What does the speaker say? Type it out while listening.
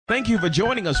Thank you for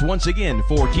joining us once again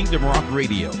for Kingdom Rock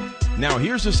Radio. Now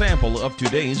here's a sample of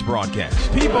today's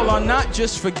broadcast. People are not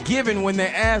just forgiven when they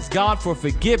ask God for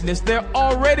forgiveness. They're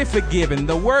already forgiven.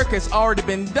 The work has already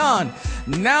been done.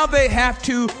 Now they have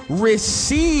to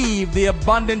receive the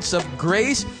abundance of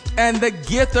grace and the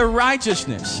gift of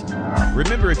righteousness.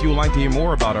 Remember, if you would like to hear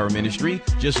more about our ministry,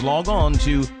 just log on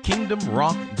to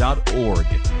kingdomrock.org.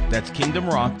 That's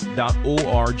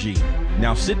kingdomrock.org.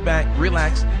 Now sit back,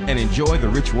 relax, and enjoy the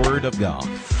rich word of God.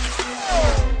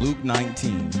 Luke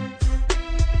 19.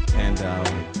 And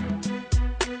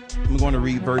I'm going to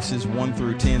read verses 1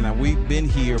 through 10. Now, we've been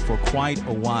here for quite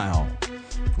a while.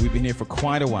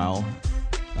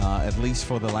 At least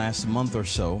for the last month or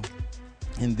so,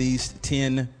 in these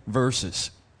 10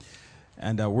 verses.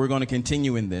 And we're going to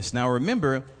continue in this. Now,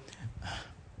 remember,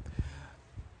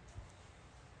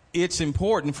 it's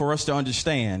important for us to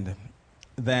understand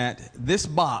that this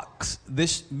box,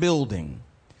 this building,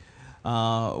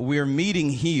 we're meeting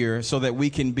here so that we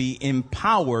can be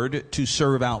empowered to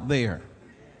serve out there.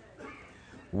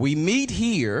 We meet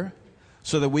here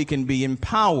so that we can be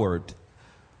empowered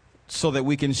so that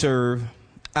we can serve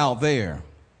out there.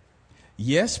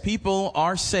 Yes, people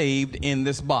are saved in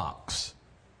this box.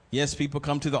 Yes, people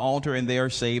come to the altar and they are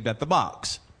saved at the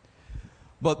box.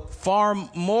 But far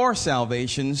more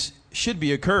salvations should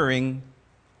be occurring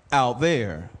out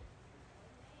there.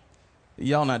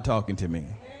 Y'all not talking to me.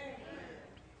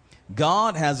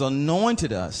 God has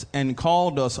anointed us and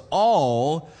called us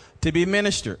all to be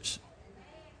ministers,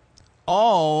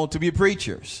 all to be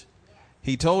preachers.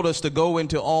 He told us to go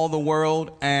into all the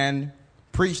world and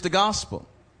preach the gospel.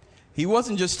 He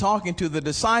wasn't just talking to the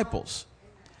disciples.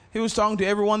 He was talking to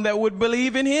everyone that would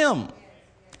believe in him.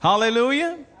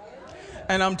 Hallelujah.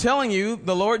 And I'm telling you,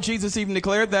 the Lord Jesus even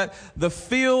declared that the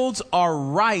fields are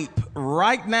ripe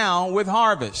right now with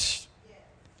harvest.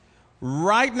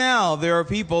 Right now, there are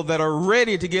people that are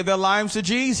ready to give their lives to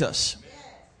Jesus.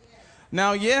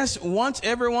 Now, yes,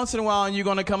 every once in a while, you're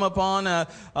going to come upon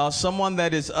someone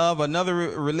that is of another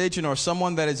religion, or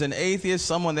someone that is an atheist,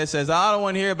 someone that says, I don't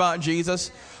want to hear about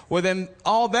Jesus. Well, then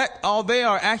all they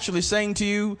are actually saying to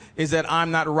you is that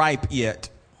I'm not ripe yet.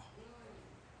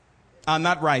 I'm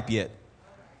not ripe yet.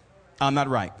 I'm not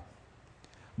ripe.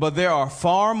 But there are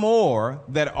far more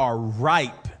that are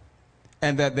ripe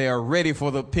and that they are ready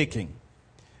for the picking.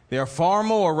 There are far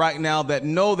more right now that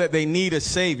know that they need a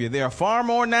Savior. There are far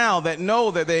more now that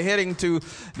know that they're heading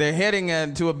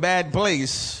into a bad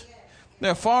place.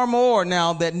 There are far more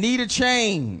now that need a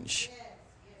change.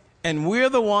 And we're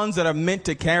the ones that are meant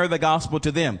to carry the gospel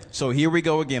to them. So here we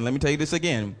go again. Let me tell you this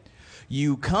again.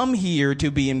 You come here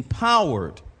to be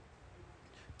empowered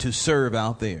to serve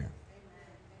out there.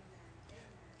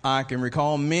 I can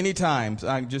recall many times.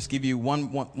 I can just give you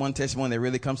one testimony that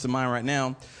really comes to mind right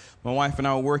now. My wife and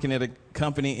I were working at a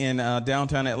company in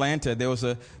downtown Atlanta. There was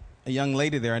a young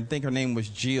lady there. I think her name was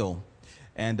Jill.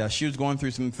 And she was going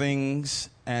through some things.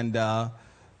 And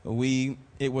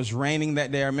it was raining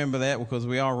that day. I remember that because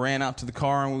we all ran out to the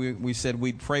car and we said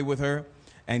we'd pray with her.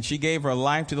 And she gave her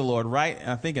life to the Lord right,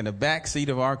 I think, in the back seat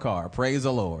of our car. Praise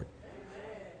the Lord.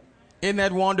 Isn't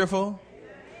that wonderful?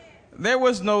 There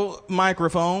was no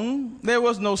microphone. There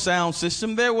was no sound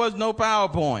system. There was no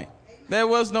PowerPoint. There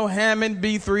was no Hammond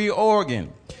B3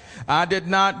 organ. I did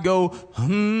not go,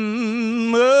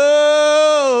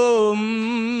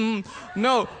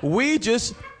 No, we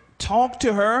just talked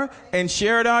to her and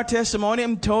shared our testimony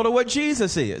and told her what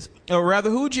Jesus is, or rather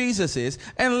who Jesus is,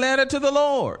 and led her to the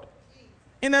Lord.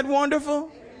 Isn't that wonderful?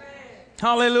 Amen.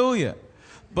 Hallelujah.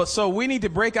 But so we need to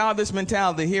break out of this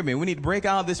mentality. Hear me. We need to break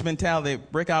out of this mentality,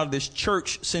 break out of this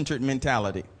church-centered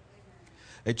mentality.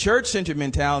 A church-centered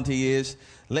mentality is,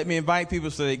 let me invite people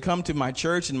so they come to my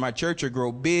church and my church will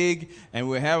grow big and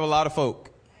we'll have a lot of folk.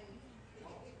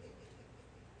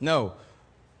 No,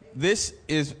 there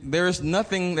is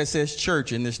nothing that says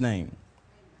church in this name.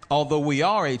 Although we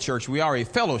are a church, we are a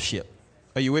fellowship.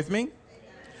 Are you with me?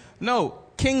 No,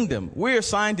 kingdom. We're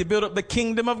assigned to build up the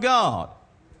kingdom of God.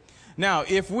 Now,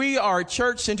 if we are a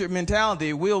church-centered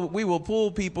mentality, we will pull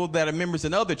people that are members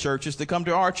in other churches to come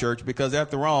to our church because,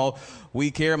 after all, we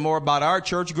care more about our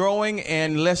church growing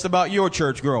and less about your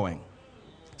church growing.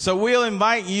 So we'll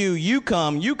invite you. You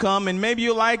come, and maybe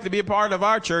you like to be a part of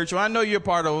our church. Well, I know you're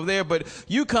part over there, but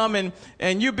you come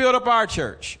and you build up our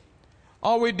church.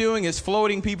 All we're doing is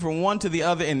floating people from one to the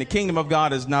other, and the kingdom of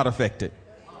God is not affected.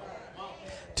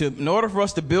 In order for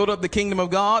us to build up the kingdom of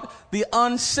God, the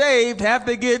unsaved have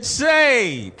to get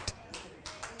saved.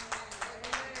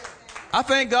 I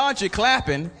thank God you're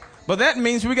clapping, but that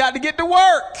means we got to get to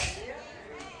work.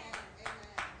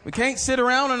 We can't sit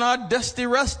around in our dusty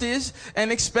rusties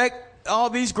and expect all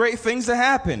these great things to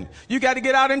happen. You got to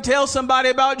get out and tell somebody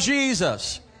about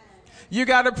Jesus. You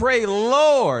got to pray,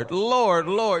 Lord, Lord,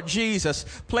 Lord Jesus,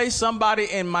 place somebody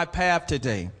in my path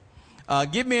today.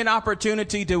 Give me an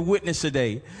opportunity to witness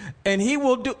today. And he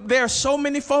will do. There are so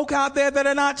many folk out there that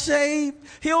are not saved.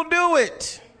 He'll do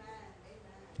it.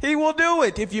 He will do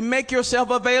it. If you make yourself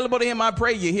available to him, I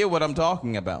pray you hear what I'm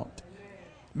talking about.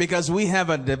 Because we have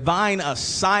a divine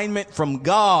assignment from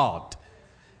God.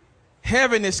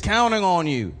 Heaven is counting on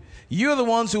you. You're the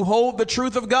ones who hold the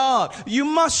truth of God. You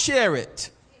must share it.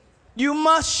 You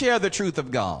must share the truth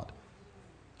of God.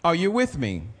 Are you with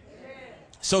me?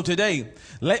 So today,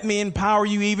 let me empower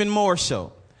you even more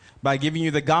so by giving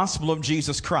you the gospel of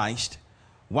Jesus Christ.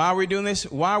 Why are we doing this?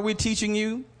 Why are we teaching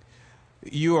you?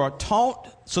 You are taught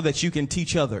so that you can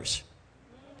teach others.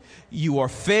 You are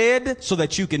fed so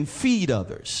that you can feed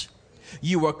others.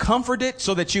 You are comforted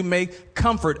so that you may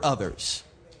comfort others.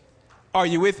 Are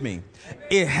you with me?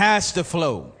 It has to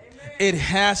flow. It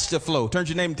has to flow. Turn to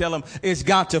your name and tell them it's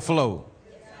got to flow.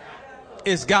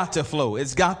 It's got to flow.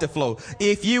 It's got to flow.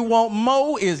 If you want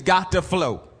more, it's got to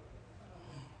flow.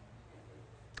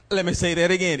 Let me say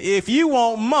that again. If you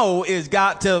want more, it's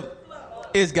got to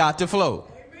flow.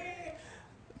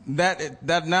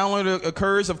 That not only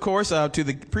occurs, of course, to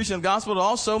the preaching of the gospel, but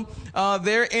also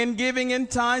there in giving in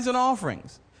tithes and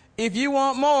offerings. If you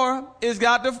want more, it's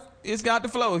got to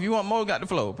flow. If you want more, it's got to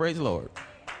flow. Praise the Lord.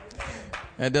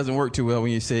 That doesn't work too well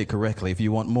when you say it correctly. If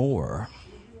you want more,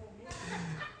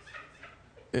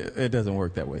 it doesn't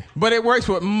work that way. But it works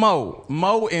with mo.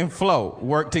 Mo and flow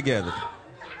work together.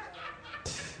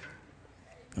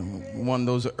 One of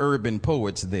those urban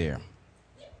poets there.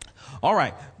 All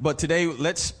right. But today,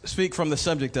 let's speak from the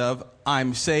subject of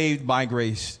I'm saved by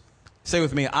grace. Say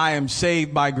with me, I am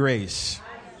saved by grace.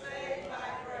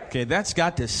 Okay, that's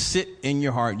got to sit in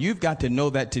your heart. You've got to know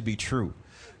that to be true.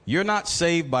 You're not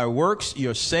saved by works.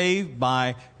 You're saved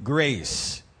by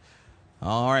grace.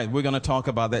 All right, we're going to talk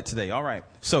about that today. All right,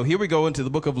 so here we go into the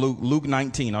book of Luke, Luke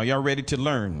 19. Are y'all ready to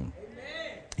learn?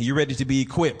 Amen. Are you ready to be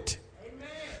equipped? Amen.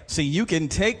 See, you can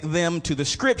take them to the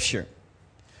scripture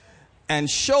and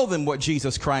show them what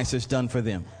Jesus Christ has done for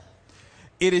them.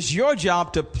 It is your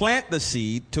job to plant the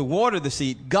seed, to water the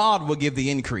seed. God will give the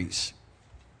increase.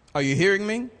 Are you hearing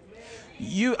me?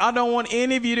 I don't want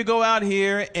any of you to go out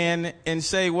here and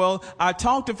say, well, I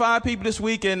talked to 5 people this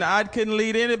week and I couldn't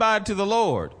lead anybody to the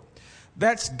Lord.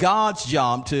 That's God's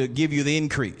job to give you the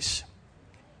increase.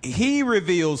 He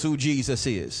reveals who Jesus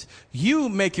is. You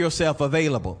make yourself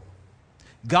available.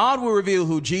 God will reveal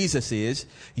who Jesus is.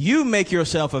 You make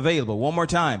yourself available. One more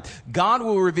time. God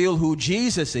will reveal who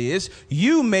Jesus is.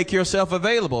 You make yourself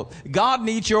available. God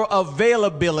needs your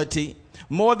availability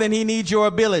more than he needs your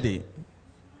ability.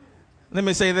 Let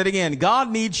me say that again.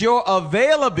 God needs your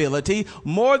availability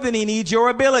more than he needs your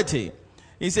ability.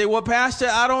 You say, well, Pastor,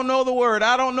 I don't know the word.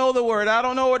 I don't know the word. I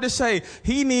don't know what to say.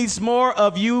 He needs more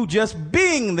of you just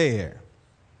being there.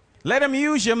 Let him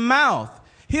use your mouth.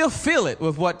 He'll fill it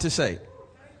with what to say.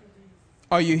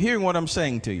 Are you hearing what I'm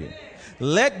saying to you?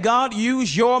 Let God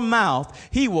use your mouth.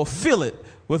 He will fill it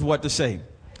with what to say.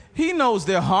 He knows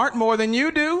their heart more than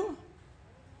you do.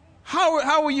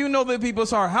 How will you know the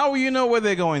people's heart? How will you know what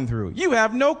they're going through? You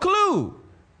have no clue.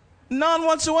 None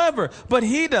whatsoever. But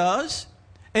he does.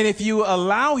 And if you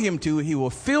allow him to, he will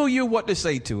fill you what to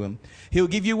say to him. He'll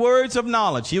give you words of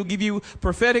knowledge. He'll give you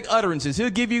prophetic utterances. He'll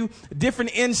give you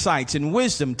different insights and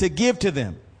wisdom to give to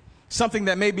them. Something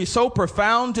that may be so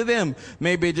profound to them,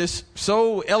 may be just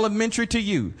so elementary to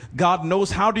you. God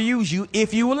knows how to use you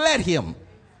if you will let him.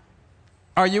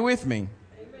 Are you with me?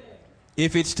 Amen.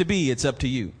 If it's to be, it's up to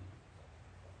you.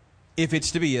 If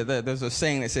it's to be, there's a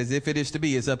saying that says, if it is to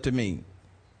be, it's up to me.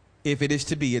 If it is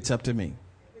to be, it's up to me.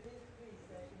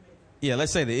 Yeah,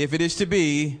 let's say that. If it is to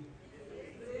be,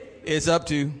 it's up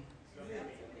to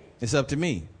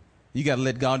me. You got to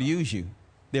let God use you.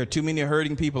 There are too many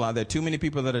hurting people out there. Too many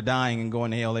people that are dying and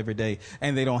going to hell every day,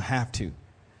 and they don't have to.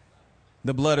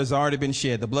 The blood has already been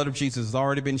shed. The blood of Jesus has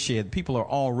already been shed. People are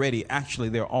already,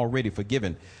 they're already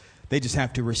forgiven. They just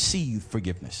have to receive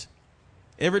forgiveness.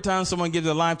 Every time someone gives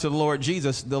their life to the Lord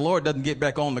Jesus, the Lord doesn't get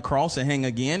back on the cross and hang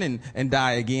again and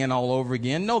die again all over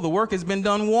again. No, the work has been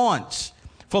done once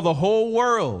for the whole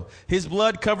world. His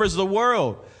blood covers the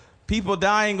world. People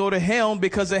die and go to hell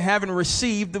because they haven't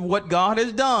received what God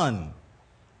has done.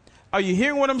 Are you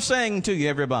hearing what I'm saying to you,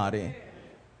 everybody?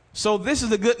 So this is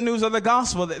the good news of the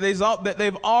gospel, that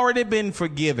they've already been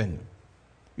forgiven.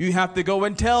 You have to go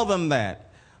and tell them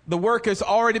that. The work has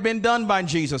already been done by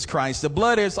Jesus Christ. The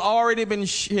blood has already been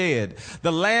shed.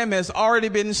 The lamb has already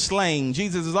been slain.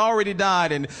 Jesus has already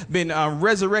died and been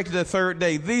resurrected the third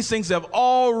day. These things have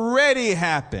already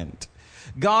happened.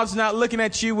 God's not looking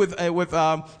at you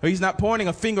he's not pointing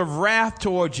a finger of wrath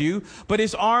towards you, but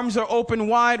his arms are open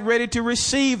wide, ready to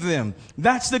receive them.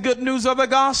 That's the good news of the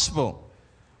gospel.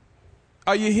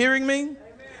 Are you hearing me? Amen.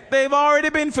 They've already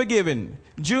been forgiven.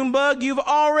 Junebug, you've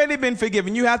already been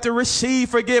forgiven. You have to receive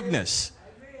forgiveness.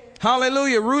 Amen.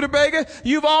 Hallelujah. Rutabaga,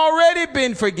 you've already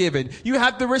been forgiven. You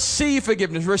have to receive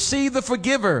forgiveness. Receive the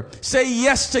forgiver. Say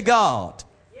yes to God.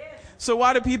 So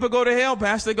why do people go to hell,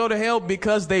 Pastor? They go to hell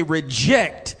because they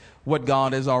reject what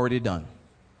God has already done.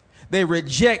 They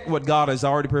reject what God has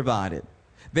already provided.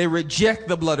 They reject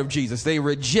the blood of Jesus. They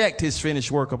reject his finished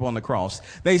work upon the cross.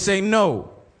 They say no.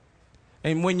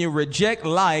 And when you reject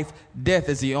life, death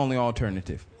is the only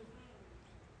alternative.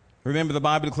 Remember, the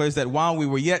Bible declares that while we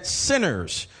were yet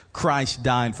sinners, Christ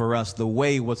died for us. The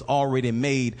way was already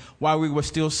made while we were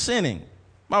still sinning.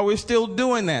 While we're still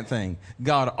doing that thing,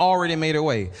 God already made a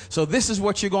way. So this is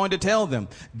what you're going to tell them.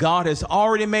 God has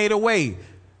already made a way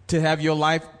to have your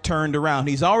life turned around.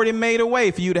 He's already made a way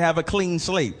for you to have a clean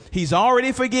slate. He's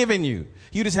already forgiven you.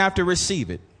 You just have to receive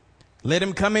it. Let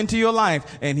him come into your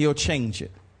life and he'll change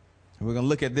it. And we're going to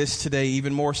look at this today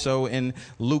even more so in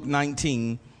Luke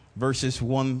 19, verses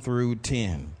 1 through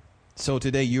 10. So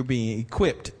today you're being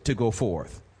equipped to go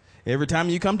forth. Every time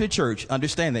you come to church,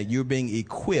 understand that you're being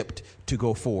equipped to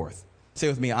go forth. Say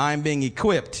with me, I'm being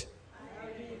equipped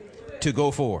to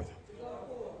go forth.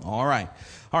 All right.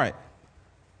 All right.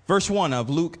 Verse 1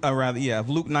 of Luke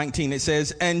 19, it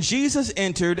says, "And Jesus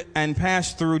entered and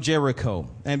passed through Jericho.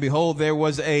 And behold, there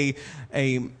was a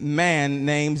man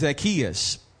named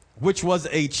Zacchaeus, which was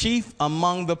a chief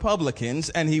among the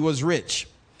publicans, and he was rich.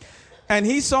 And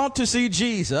he sought to see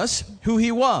Jesus, who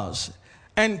he was,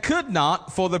 and could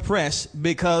not for the press,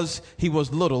 because he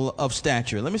was little of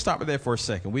stature." Let me stop right there for a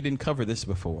second. We didn't cover this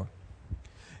before.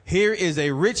 Here is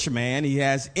a rich man. He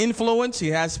has influence. He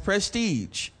has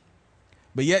prestige.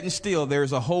 But yet and still,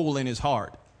 there's a hole in his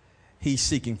heart. He's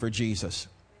seeking for Jesus.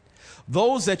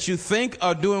 Those that you think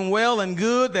are doing well and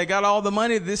good, they got all the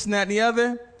money, this and that and the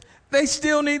other, they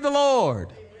still need the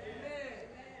Lord.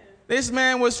 This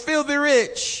man was filthy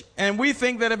rich, and we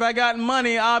think that if I got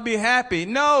money, I'll be happy.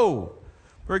 No.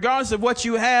 Regardless of what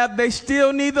you have, they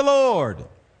still need the Lord.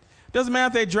 Doesn't matter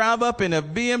if they drive up in a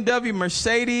BMW,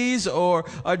 Mercedes, or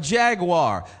a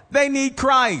Jaguar. They need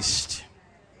Christ.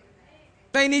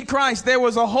 They need Christ. There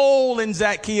was a hole in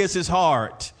Zacchaeus'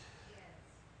 heart.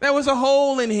 There was a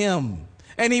hole in him.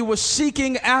 And he was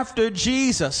seeking after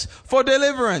Jesus for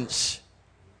deliverance.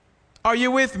 Are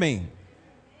you with me?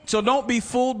 So don't be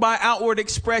fooled by outward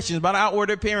expressions, by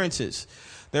outward appearances.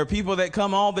 There are people that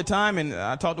come all the time, and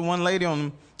I talked to one lady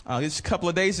on just a couple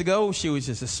of days ago. She was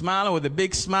just a smiler with a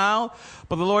big smile,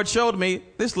 but the Lord showed me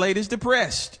this lady's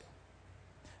depressed.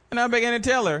 And I began to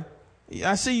tell her,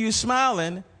 I see you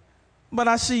smiling, but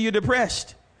I see you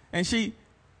depressed. And she,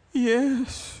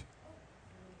 yes.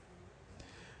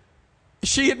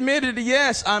 She admitted,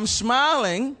 yes, I'm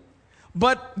smiling,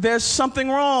 but there's something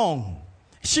wrong.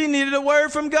 She needed a word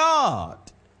from God.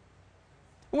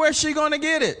 Where's she going to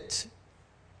get it?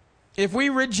 If we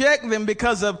reject them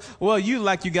because of, well, you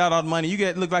got all the money,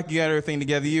 look like you got everything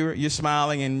together, you're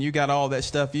smiling and you got all that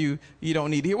stuff you don't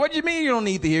need to hear. What do you mean you don't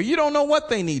need to hear? You don't know what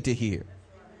they need to hear.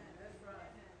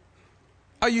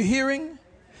 Are you hearing?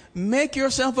 Make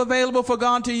yourself available for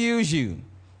God to use you.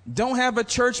 Don't have a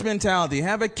church mentality.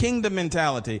 Have a kingdom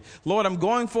mentality. Lord, I'm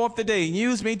going forth today.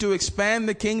 Use me to expand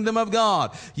the kingdom of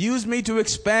God. Use me to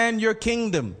expand your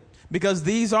kingdom, because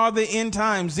these are the end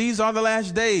times. These are the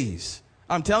last days.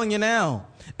 I'm telling you now.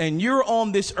 And you're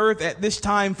on this earth at this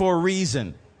time for a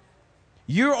reason.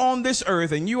 You're on this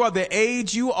earth and you are the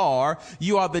age you are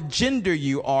the gender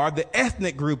you are, the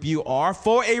ethnic group you are,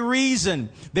 for a reason.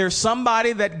 There's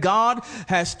somebody that God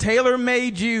has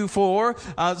tailor-made you for,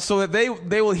 so that they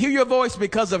will hear your voice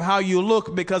because of how you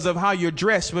look, because of how you're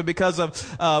dressed, but because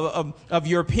of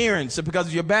your appearance, because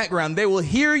of your background. They will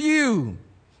hear you.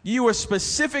 You were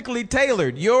specifically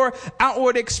tailored. Your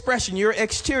outward expression, your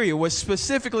exterior was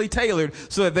specifically tailored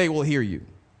so that they will hear you.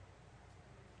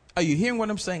 Are you hearing what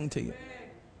I'm saying to you?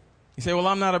 You say, well,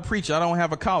 I'm not a preacher. I don't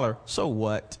have a collar. So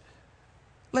what?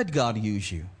 Let God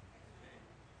use you.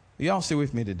 Y'all stay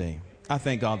with me today. I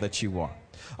thank God that you are.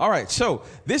 All right. So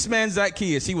this man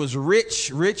Zacchaeus, he was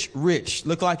rich.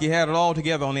 Looked like he had it all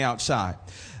together on the outside.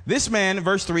 This man,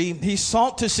 verse 3, he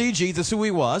sought to see Jesus, who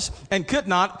he was, and could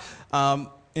not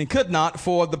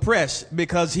for the press,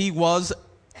 because he was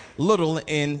little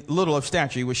of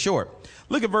stature. He was short.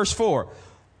 Look at verse 4.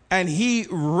 And he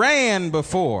ran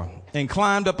before and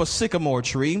climbed up a sycamore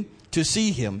tree to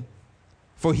see him,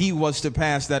 for he was to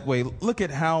pass that way. Look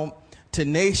at how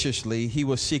tenaciously he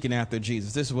was seeking after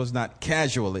Jesus. This was not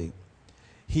casually.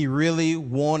 He really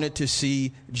wanted to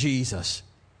see Jesus.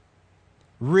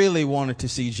 Really wanted to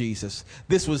see Jesus.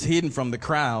 This was hidden from the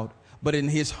crowd, but in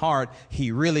his heart,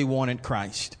 he really wanted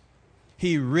Christ.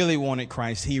 He really wanted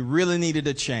Christ. He really needed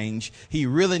a change. He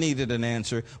really needed an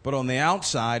answer. But on the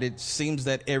outside, it seems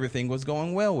that everything was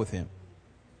going well with him.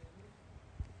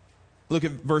 Look at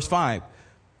verse 5.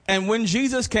 And when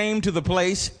Jesus came to the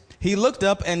place, he looked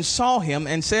up and saw him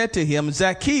and said to him,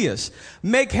 Zacchaeus,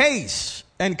 make haste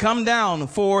and come down,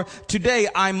 for today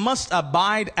I must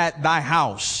abide at thy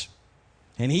house.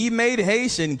 And he made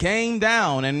haste and came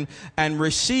down and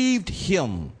received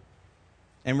him.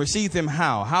 And received him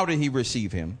how? How did he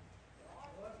receive him?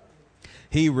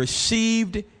 He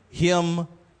received him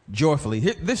joyfully.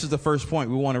 This is the first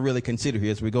point we want to really consider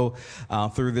here as we go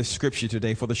through this scripture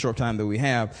today for the short time that we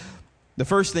have. The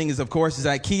first thing is, of course,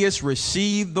 Zacchaeus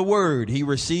received the word. He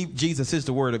received, Jesus is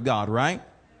the word of God, right?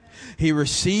 He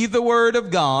received the word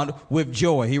of God with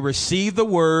joy. He received the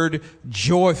word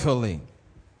joyfully.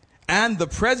 And the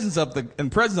presence of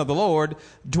the Lord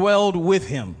dwelled with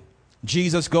him.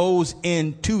 Jesus goes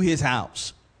into his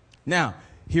house. Now,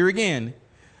 here again,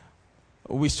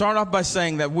 we start off by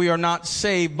saying that we are not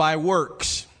saved by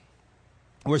works.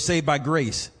 We're saved by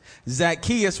grace.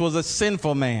 Zacchaeus was a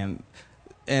sinful man.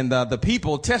 And the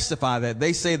people testify that.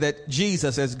 They say that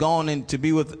Jesus has gone in to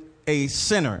be with a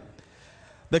sinner.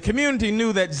 The community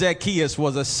knew that Zacchaeus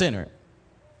was a sinner.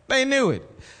 They knew it.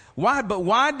 Why? But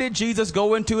why did Jesus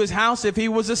go into his house if he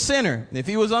was a sinner, if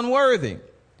he was unworthy?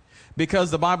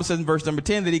 Because the Bible says in verse number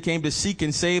 10 that he came to seek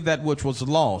and save that which was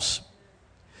lost.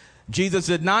 Jesus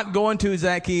did not go into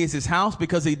Zacchaeus' house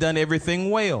because he'd done everything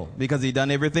well, because he'd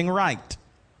done everything right.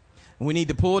 We need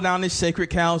to pull down this sacred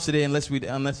cows today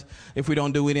if we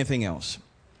don't do anything else.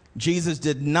 Jesus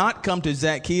did not come to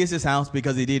Zacchaeus' house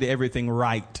because he did everything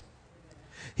right.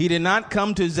 He did not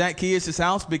come to Zacchaeus'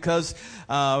 house because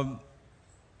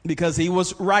he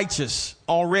was righteous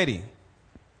already,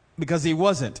 because he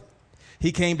wasn't.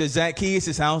 He came to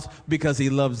Zacchaeus' house because he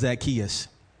loved Zacchaeus.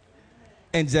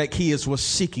 And Zacchaeus was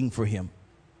seeking for him.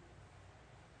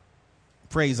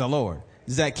 Praise the Lord.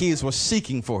 Zacchaeus was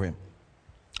seeking for him.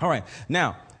 All right.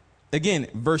 Now, again,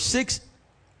 verse 6,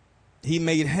 he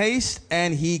made haste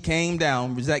and he came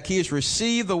down. Zacchaeus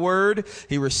received the word.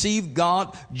 He received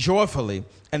God joyfully,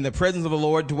 and the presence of the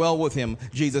Lord dwelled with him.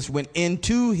 Jesus went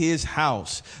into his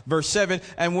house. Verse 7,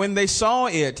 and when they saw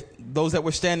it, those that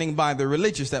were standing by, the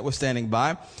religious that were standing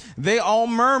by, they all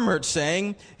murmured,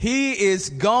 saying, he is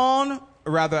gone,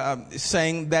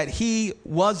 saying that he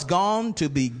was gone to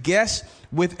be guest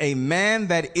with a man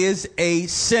that is a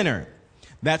sinner.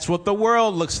 That's what the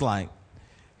world looks like.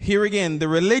 Here again, the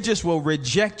religious will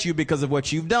reject you because of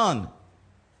what you've done.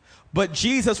 But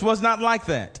Jesus was not like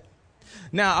that.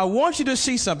 Now, I want you to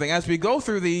see something as we go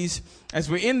through these, as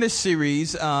we're in this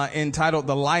series entitled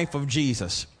The Life of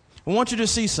Jesus. I want you to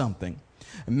see something.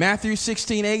 Matthew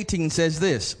 16:18 says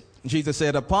this. Jesus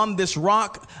said, upon this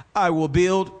rock I will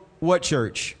build what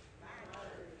church?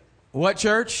 What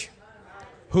church?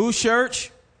 Whose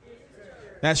church?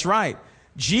 That's right.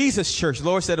 Jesus' church. The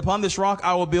Lord said, upon this rock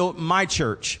I will build my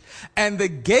church, and the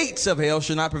gates of hell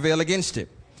shall not prevail against it.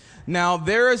 Now,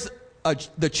 there is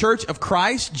the church of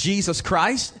Christ, Jesus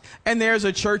Christ, and there's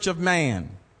a church of man.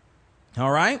 All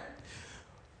right?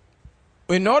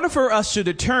 In order for us to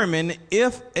determine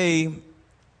if a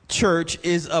church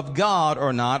is of God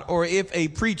or not, or if a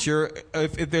preacher,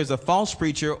 if there's a false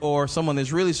preacher or someone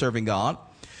that's really serving God,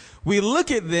 we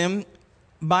look at them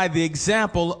by the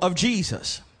example of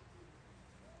Jesus.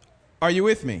 Are you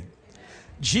with me?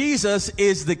 Jesus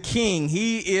is the king.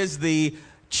 He is the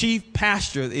chief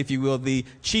pastor, if you will, the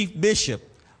chief bishop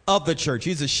of the church.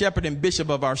 He's the shepherd and bishop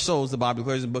of our souls, the Bible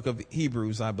declares in the book of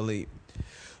Hebrews, I believe.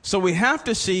 So we have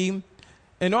to see,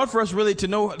 in order for us really to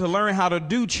learn how to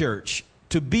do church,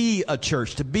 to be a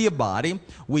church, to be a body,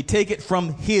 we take it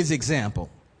from his example.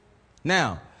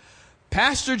 Now,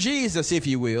 Pastor Jesus, if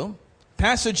you will,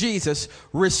 Pastor Jesus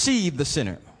received the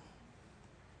sinner.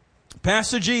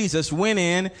 Pastor Jesus went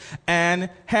in and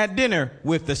had dinner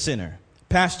with the sinner.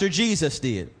 Pastor Jesus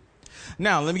did.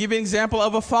 Now, let me give you an example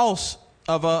of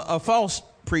a false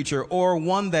preacher, or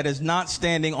one that is not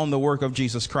standing on the work of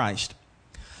Jesus Christ.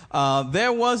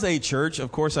 There was a church,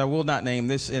 of course I will not name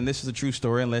this, and this is a true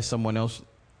story unless someone else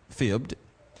fibbed.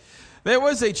 There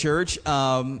was a church,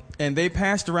 and they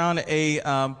passed around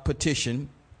a petition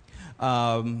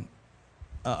around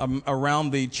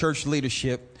the church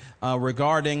leadership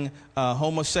regarding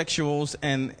homosexuals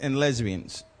and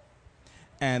lesbians.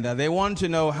 And they wanted to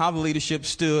know how the leadership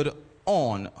stood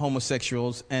on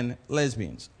homosexuals and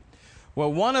lesbians.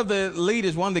 Well, one of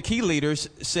the key leaders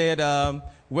said,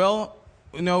 we'll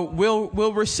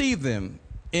receive them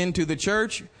into the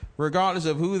church regardless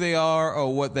of who they are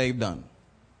or what they've done.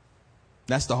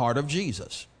 That's the heart of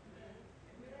Jesus.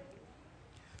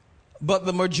 But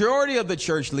the majority of the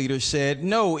church leaders said,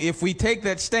 no, if we take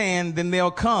that stand, then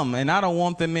they'll come, and I don't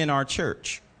want them in our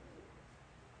church.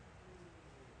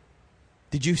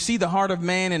 Did you see the heart of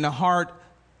man and the heart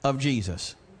of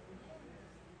Jesus?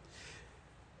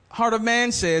 Heart of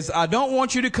man says, I don't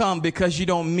want you to come because you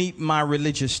don't meet my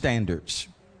religious standards.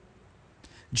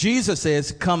 Jesus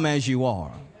says, come as you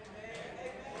are.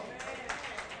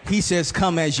 He says,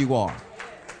 come as you are.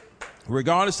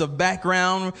 Regardless of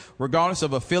background, regardless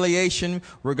of affiliation,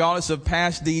 regardless of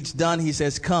past deeds done, he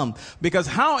says, come. Because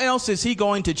how else is he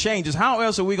going to change us? How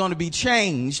else are we going to be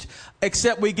changed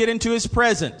except we get into his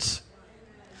presence?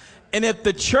 And if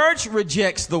the church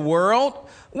rejects the world,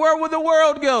 where will the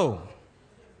world go?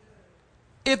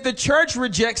 If the church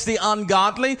rejects the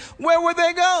ungodly, where will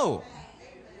they go?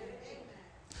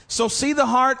 So see the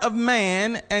heart of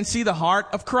man and see the heart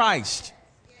of Christ.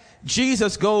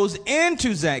 Jesus goes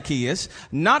into Zacchaeus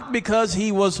not because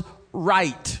he was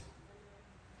right,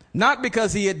 not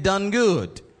because he had done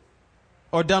good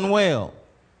or done well.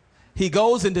 He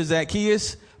goes into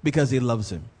Zacchaeus because he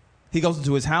loves him. He goes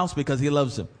into his house because he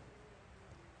loves him.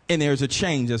 And there's a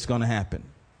change that's going to happen.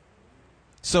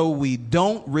 So we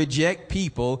don't reject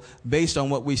people based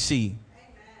on what we see.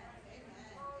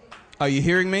 Are you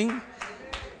hearing me?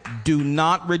 Do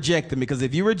not reject them, because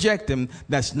if you reject them,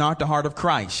 that's not the heart of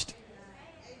Christ.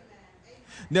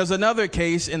 There's another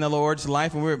case in the Lord's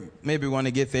life, and we're maybe going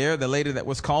to get there. The lady that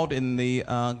was caught in the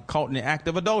act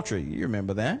of adultery. You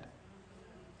remember that?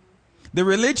 The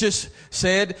religious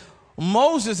said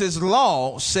Moses'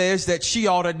 law says that she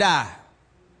ought to die.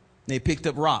 They picked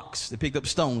up rocks. They picked up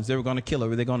stones. They were going to kill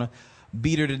her. They're going to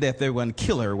beat her to death. They were going to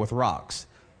kill her with rocks.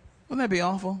 Wouldn't that be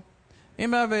awful?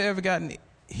 Anybody ever gotten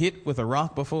hit with a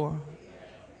rock before?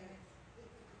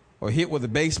 Or hit with a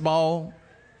baseball?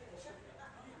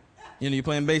 You know, you're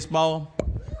playing baseball.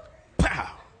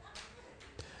 Pow!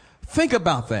 Think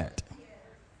about that.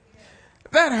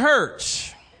 That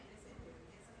hurts.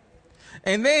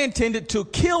 And they intended to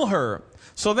kill her.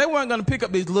 So they weren't going to pick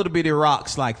up these little bitty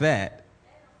rocks like that.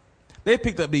 They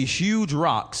picked up these huge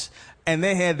rocks, and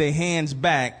they had their hands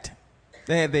backed.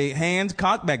 They had their hands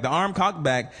cocked back, the arm cocked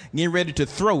back, getting ready to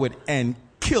throw it and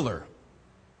kill her.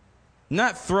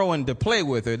 Not throwing to play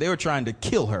with her. They were trying to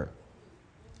kill her.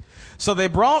 So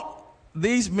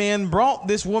these men brought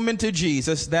this woman to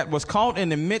Jesus that was caught in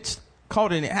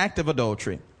the act of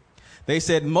adultery. They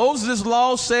said, Moses'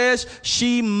 law says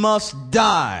she must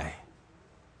die.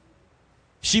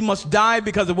 She must die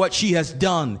because of what she has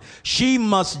done. She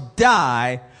must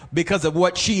die because of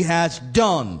what she has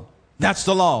done. That's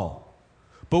the law.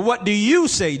 But what do you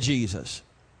say, Jesus?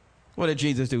 What did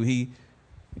Jesus do? He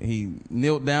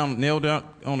knelt down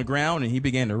on the ground, and he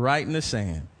began to write in the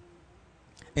sand.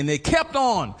 And they kept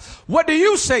on. What do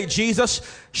you say, Jesus?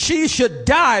 She should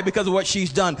die because of what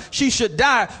she's done. She should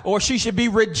die, or she should be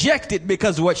rejected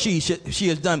because of what she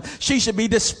has done. She should be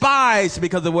despised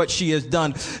because of what she has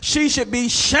done. She should be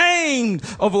shamed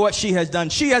over what she has done.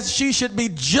 She should be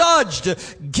judged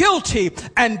guilty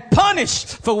and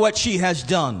punished for what she has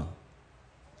done.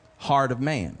 Heart of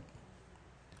man.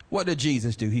 What did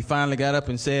Jesus do? He finally got up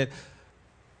and said,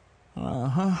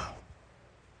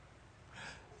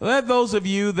 Let those of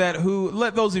you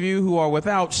who are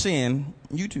without sin,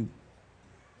 you too.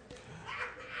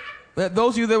 Let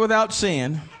those of you that are without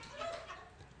sin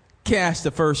cast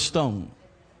the first stone.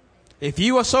 If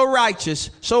you are so righteous,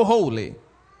 so holy,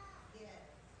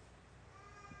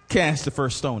 cast the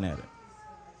first stone at it.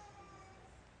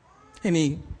 And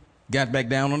he got back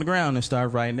down on the ground and started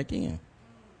writing again.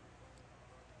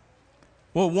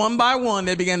 Well, one by one,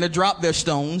 they began to drop their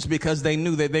stones because they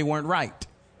knew that they weren't right.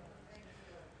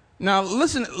 Now,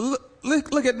 listen,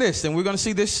 look at this, and we're going to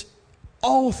see this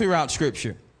all throughout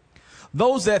Scripture.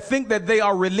 Those that think that they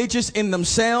are religious in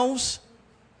themselves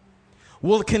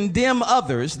will condemn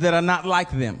others that are not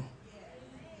like them.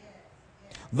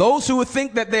 Those who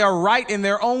think that they are right in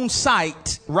their own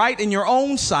sight, right in your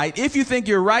own sight, if you think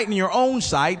you're right in your own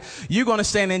sight, you're going to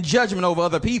stand in judgment over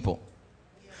other people.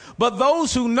 But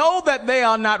those who know that they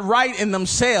are not right in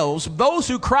themselves, those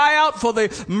who cry out for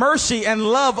the mercy and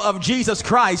love of Jesus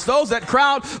Christ, those that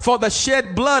cry out for the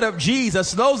shed blood of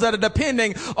Jesus, those that are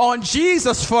depending on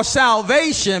Jesus for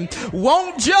salvation,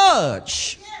 won't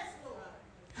judge,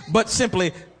 but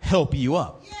simply help you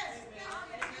up.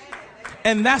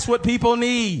 And that's what people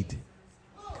need.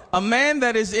 A man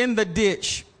that is in the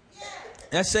ditch.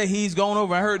 Let's say he's going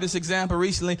over. I heard this example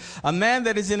recently. A man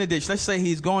that is in a ditch. Let's say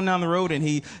he's going down the road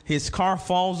and his car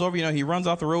falls over. He runs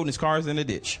off the road and his car is in a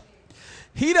ditch.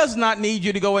 He does not need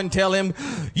you to go and tell him,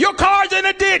 your car's in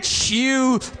a ditch.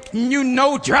 You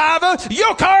know, driver,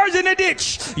 your car's in a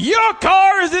ditch. Your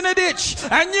car is in a ditch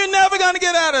and you're never going to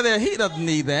get out of there. He doesn't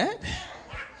need that.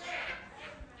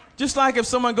 Just like if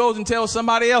someone goes and tells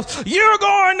somebody else, you're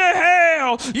going to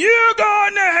hell. You're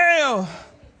going to hell.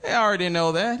 They already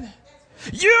know that.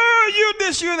 You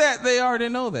this, you that. They already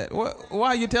know that. Why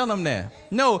are you telling them that?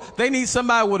 No, they need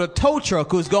somebody with a tow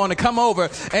truck who's going to come over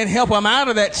and help them out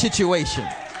of that situation.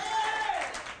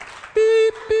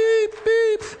 Beep, beep,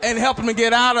 beep. And help them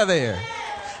get out of there.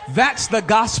 That's the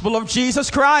gospel of Jesus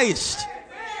Christ.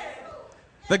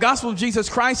 The gospel of Jesus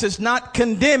Christ is not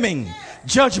condemning,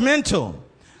 judgmental.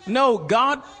 No,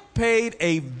 God paid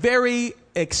a very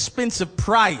expensive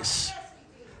price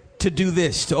to do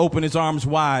this, to open his arms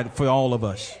wide for all of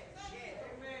us.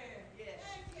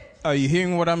 Are you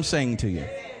hearing what I'm saying to you?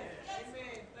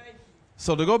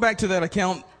 So to go back to that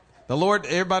account,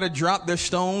 everybody dropped their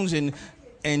stones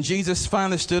and Jesus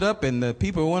finally stood up and the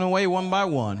people went away one by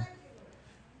one.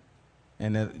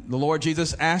 And the Lord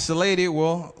Jesus asked the lady,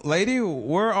 well, lady,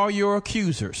 where are your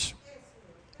accusers?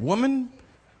 Woman,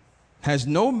 has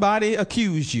nobody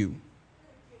accused you?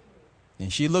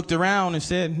 And she looked around and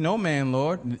said, no man,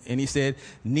 Lord. And he said,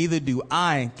 neither do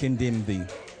I condemn thee.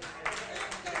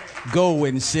 Go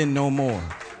and sin no more.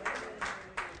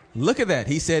 Look at that.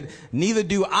 He said, neither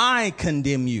do I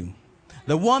condemn you.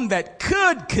 The one that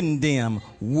could condemn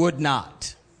would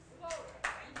not.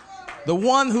 The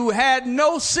one who had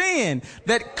no sin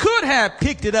that could have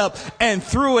picked it up and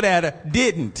threw it at her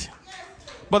didn't.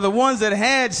 But the ones that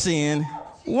had sin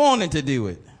wanted to do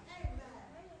it.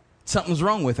 Something's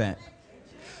wrong with that.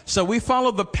 So we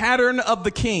follow the pattern of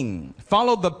the king.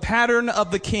 Follow the pattern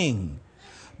of the king.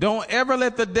 Don't ever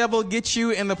let the devil get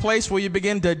you in the place where you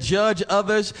begin to judge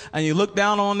others and you look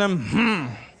down on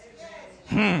them.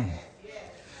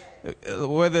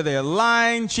 Whether they're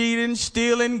lying, cheating,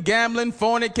 stealing, gambling,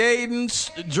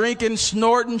 fornicating, drinking,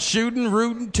 snorting, shooting,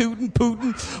 rooting, tooting,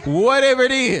 pooting, whatever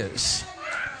it is.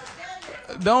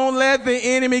 Don't let the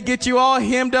enemy get you all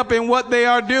hemmed up in what they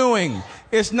are doing.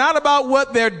 It's not about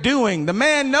what they're doing. The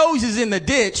man knows he's in the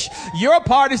ditch. Your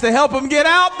part is to help him get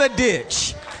out the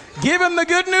ditch. Give him the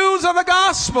good news of the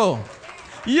gospel.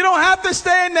 You don't have to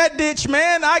stay in that ditch,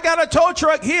 man. I got a tow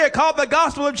truck here called the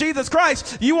gospel of Jesus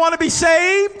Christ. You want to be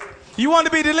saved? You want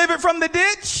to be delivered from the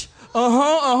ditch?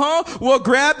 Well,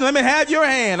 let me have your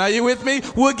hand. Are you with me?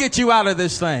 We'll get you out of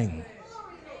this thing.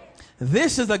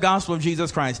 This is the gospel of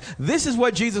Jesus Christ. This is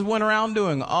what Jesus went around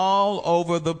doing all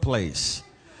over the place.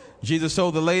 Jesus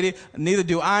told the lady, neither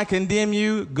do I condemn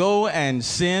you. Go and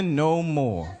sin no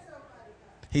more.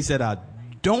 He said, I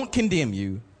don't condemn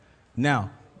you. Now,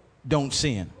 don't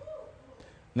sin.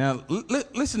 Now,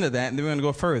 listen to that, and then we're going to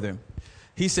go further.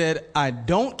 He said, I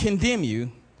don't condemn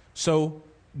you, so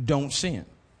don't sin.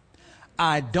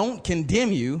 I don't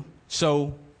condemn you,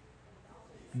 so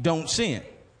don't sin.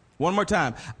 One more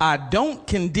time. I don't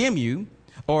condemn you,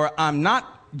 or I'm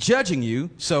not judging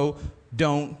you, so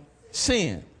don't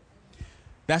sin.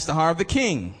 That's the heart of the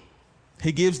king.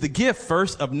 He gives the gift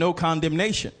first of no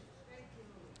condemnation.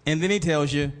 And then he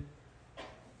tells you,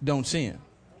 don't sin.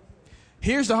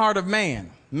 Here's the heart of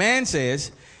man. Man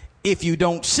says, if you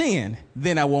don't sin,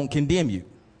 then I won't condemn you.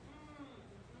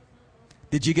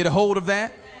 Did you get a hold of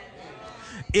that?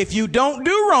 If you don't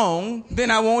do wrong,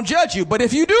 then I won't judge you. But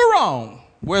if you do wrong,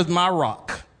 where's my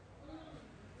rock?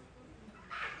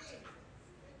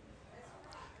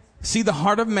 See the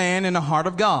heart of man and the heart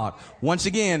of God. Once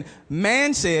again,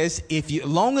 man says, as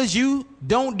long as you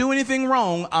don't do anything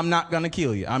wrong, I'm not going to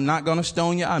kill you. I'm not going to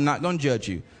stone you. I'm not going to judge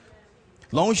you.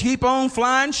 As long as you keep on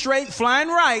flying straight, flying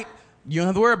right, you don't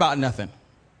have to worry about nothing.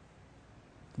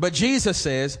 But Jesus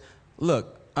says,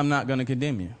 look, I'm not going to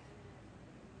condemn you.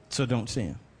 So don't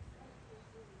sin.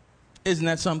 Isn't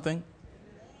that something?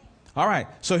 All right.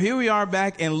 So here we are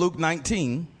back in Luke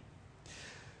 19.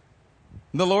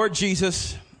 The Lord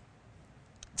Jesus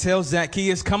tells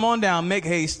Zacchaeus, come on down, make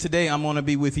haste. Today I'm going to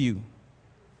be with you.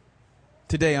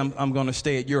 Today I'm going to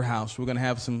stay at your house. We're going to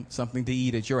have something to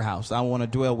eat at your house. I want to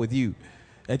dwell with you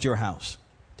at your house.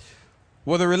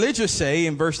 Well, the religious say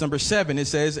in verse number 7, it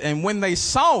says, and when they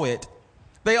saw it,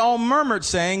 they all murmured,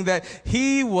 saying that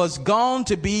he was gone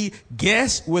to be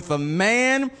guest with a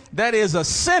man that is a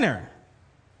sinner.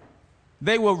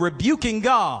 They were rebuking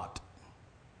God.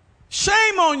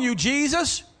 Shame on you,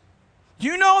 Jesus.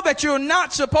 You know that you're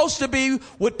not supposed to be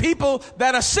with people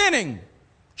that are sinning.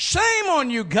 Shame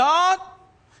on you, God.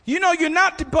 You know you're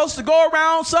not supposed to go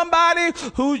around somebody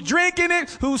who's drinking it,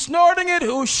 who's snorting it,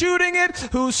 who's shooting it,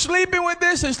 who's sleeping with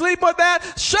this and sleep with that.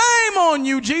 Shame on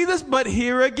you, Jesus. But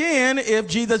here again, if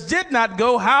Jesus did not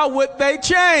go, how would they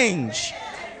change?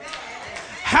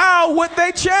 How would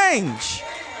they change?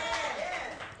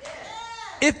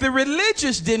 If the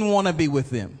religious didn't want to be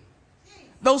with them,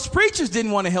 those preachers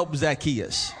didn't want to help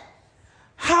Zacchaeus,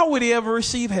 how would he ever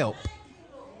receive help?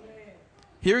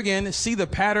 Here again, see the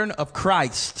pattern of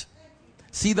Christ.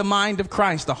 See the mind of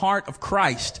Christ. The heart of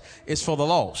Christ is for the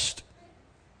lost.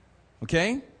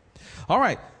 Okay? All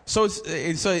right. So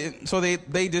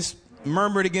they just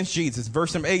murmured against Jesus.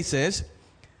 Verse number 8 says,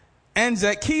 and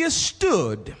Zacchaeus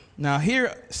stood. Now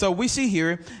here, so we see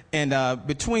here, and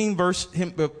between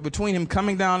him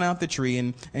coming down out the tree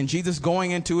and Jesus going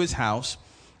into his house,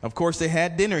 of course they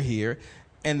had dinner here,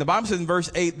 and the Bible says in verse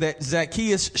 8 that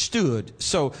Zacchaeus stood.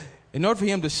 So in order for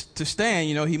him to stand,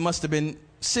 he must have been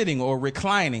sitting or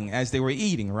reclining as they were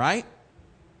eating, right?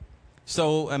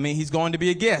 So, he's going to be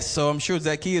a guest. So I'm sure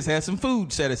Zacchaeus had some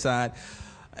food set aside.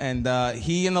 And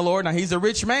he and the Lord, now he's a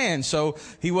rich man, so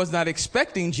he was not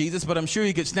expecting Jesus, but I'm sure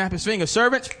he could snap his finger.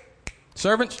 Servants,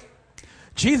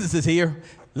 Jesus is here.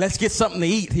 Let's get something to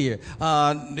eat here.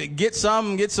 Get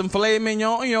some filet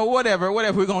mignon, whatever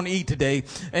we're going to eat today.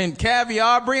 And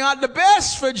caviar, bring out the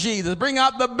best for Jesus. Bring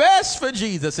out the best for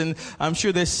Jesus. And I'm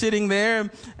sure they're sitting there,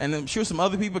 and I'm sure some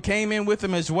other people came in with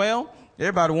them as well.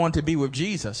 Everybody wanted to be with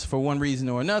Jesus for one reason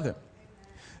or another.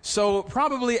 So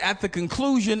probably at the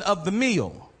conclusion of the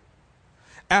meal,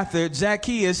 after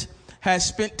Zacchaeus has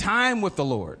spent time with the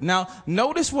Lord. Now,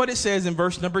 notice what it says in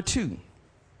verse number 2.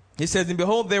 It says, and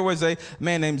behold, there was a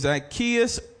man named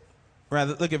Zacchaeus.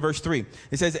 Rather, look at verse 3.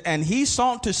 It says, and he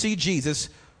sought to see Jesus,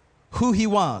 who he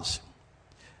was.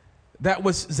 That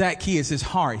was Zacchaeus'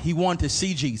 heart. He wanted to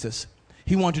see Jesus.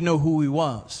 He wanted to know who he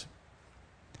was.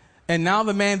 And now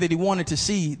the man that he wanted to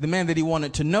see, the man that he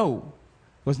wanted to know,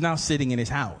 was now sitting in his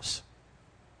house.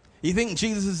 You think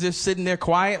Jesus is just sitting there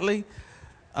quietly,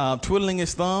 twiddling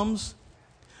his thumbs?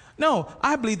 No,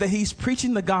 I believe that he's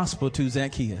preaching the gospel to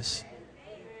Zacchaeus.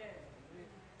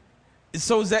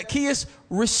 So Zacchaeus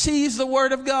receives the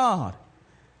word of God.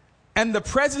 And the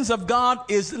presence of God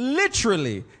is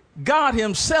literally, God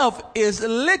himself is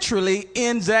literally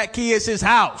in Zacchaeus'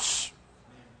 house.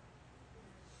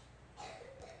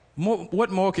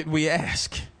 What more could we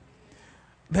ask?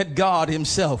 That God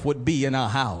himself would be in our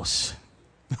house.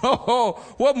 Oh,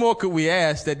 what more could we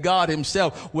ask? That God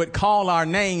himself would call our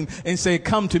name and say,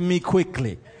 come to me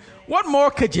quickly. What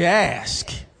more could you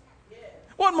ask?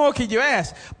 What more could you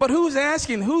ask? But who's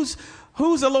asking? Who's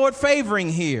the Lord favoring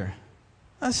here?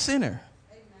 A sinner.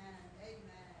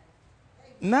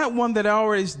 Not one that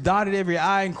already dotted every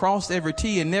I and crossed every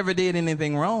T and never did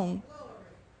anything wrong.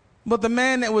 But the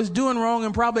man that was doing wrong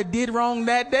and probably did wrong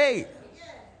that day.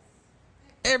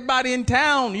 Everybody in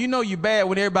town, you bad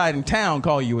when everybody in town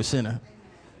call you a sinner.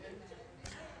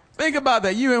 Think about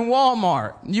that. You in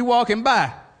Walmart, you walking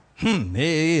by. There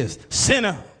he is,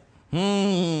 sinner.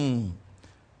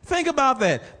 Think about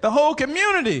that. The whole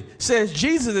community says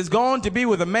Jesus is going to be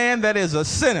with a man that is a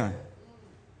sinner.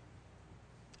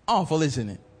 Awful, isn't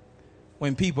it?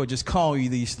 When people just call you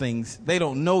these things, they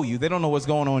don't know you. They don't know what's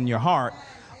going on in your heart.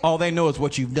 All they know is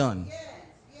what you've done.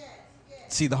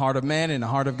 See the heart of man and the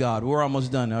heart of God. We're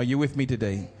almost done. Are you with me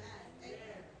today?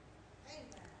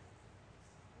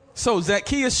 So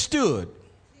Zacchaeus stood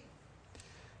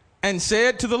and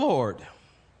said to the Lord,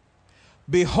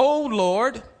 behold,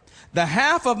 Lord, the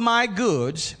half of my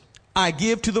goods I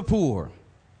give to the poor.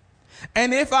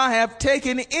 And if I have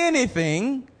taken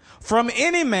anything from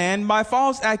any man by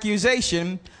false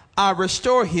accusation, I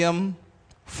restore him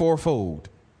fourfold.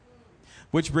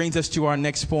 Which brings us to our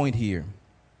next point here.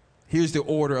 Here's the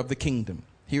order of the kingdom.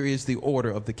 Here is the order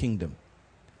of the kingdom.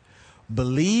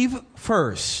 Believe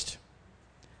first,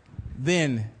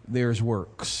 then there's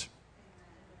works.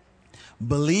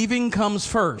 Believing comes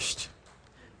first,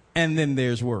 and then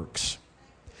there's works.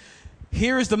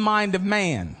 Here is the mind of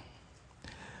man.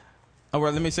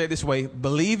 Or let me say it this way.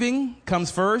 Believing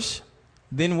comes first,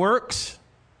 then works.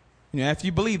 After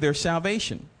you believe, there's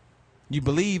salvation. You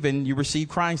believe and you receive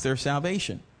Christ, there's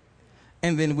salvation.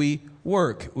 And then we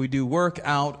work. We do work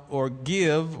out or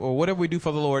give or whatever we do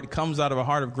for the Lord comes out of a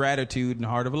heart of gratitude and a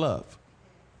heart of love.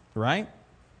 Right?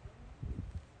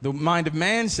 The mind of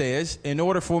man says, in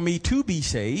order for me to be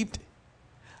saved,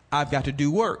 I've got to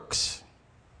do works.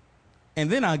 And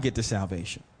then I'll get to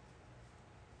salvation.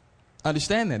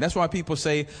 Understand that. That's why people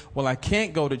say, well, I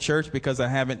can't go to church because I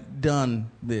haven't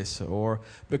done this or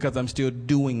because I'm still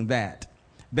doing that.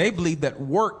 They believe that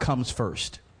work comes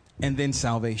first. and then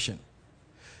salvation.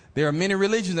 There are many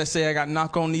religions that say I got to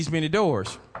knock on these many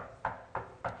doors.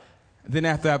 Then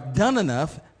after I've done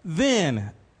enough,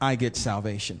 then I get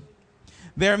salvation.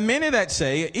 There are many that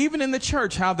say, even in the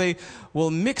church, how they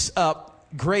will mix up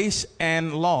grace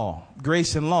and law.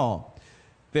 Grace and law.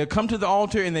 They'll come to the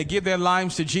altar and they give their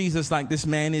lives to Jesus like this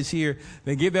man is here.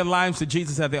 They give their lives to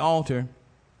Jesus at the altar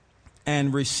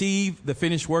and receive the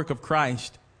finished work of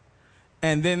Christ.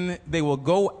 And then they will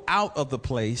go out of the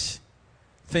place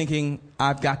thinking,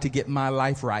 I've got to get my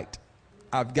life right.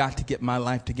 I've got to get my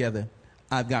life together.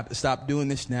 I've got to stop doing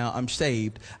this now. I'm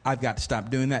saved. I've got to stop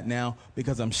doing that now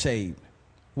because I'm saved.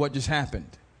 What just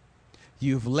happened?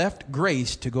 You've left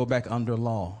grace to go back under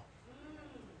law.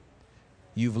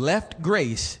 You've left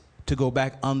grace to go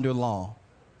back under law.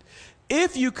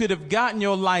 If you could have gotten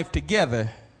your life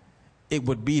together, it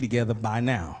would be together by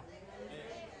now.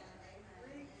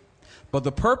 But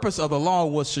the purpose of the law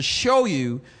was to show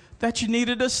you that you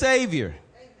needed a Savior.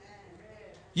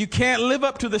 You can't live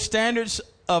up to the standards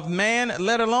of man,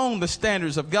 let alone the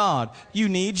standards of God. You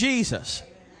need Jesus.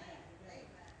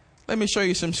 Let me show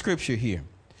you some scripture here.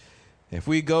 If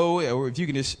we go, or if you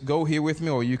can just go here with me,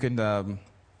 or you can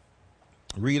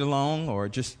read along, or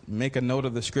just make a note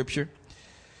of the scripture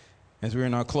as we're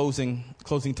in our closing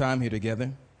time here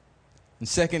together. In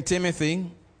 2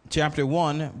 Timothy chapter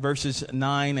 1, verses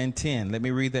 9 and 10. Let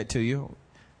me read that to you.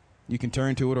 You can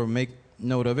turn to it or make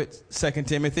note of it. 2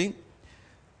 Timothy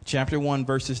chapter 1,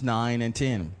 verses 9 and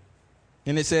 10.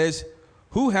 And it says,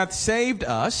 who hath saved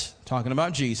us, talking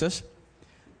about Jesus,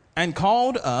 and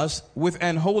called us with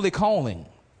an holy calling,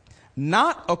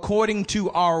 not according to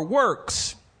our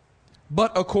works,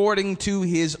 but according to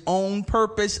his own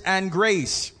purpose and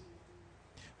grace,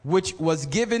 which was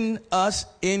given us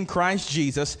in Christ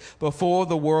Jesus before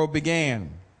the world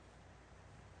began.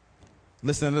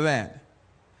 Listen to that.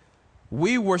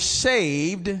 We were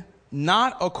saved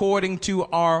not according to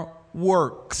our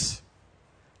works,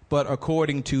 but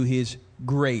according to his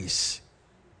grace.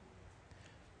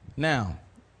 Now,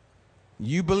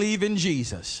 you believe in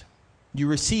Jesus, you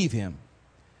receive him,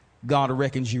 God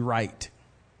reckons you right.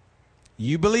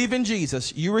 You believe in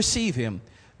Jesus, you receive him,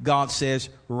 God says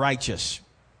righteous.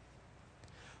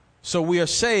 So we are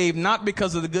saved not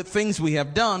because of the good things we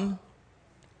have done,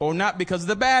 or not because of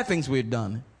the bad things we've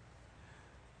done,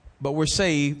 but we're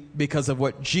saved because of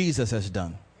what Jesus has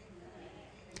done.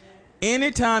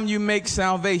 Anytime you make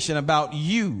salvation about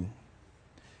you,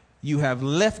 you have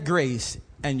left grace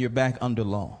and you're back under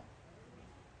law.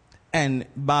 And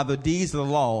by the deeds of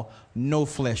the law, no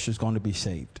flesh is going to be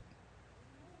saved.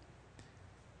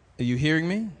 Are you hearing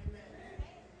me?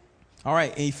 All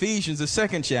right, Ephesians, the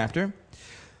 2nd chapter.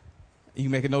 You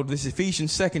make a note of this,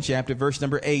 Ephesians 2nd chapter, verse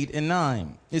number 8 and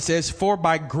 9. It says, for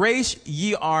by grace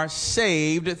ye are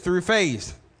saved through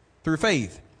faith.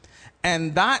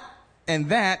 And that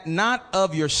not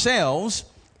of yourselves,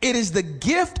 it is the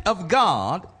gift of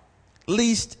God,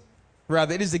 it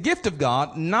is the gift of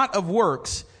God, not of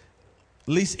works,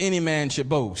 lest any man should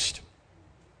boast.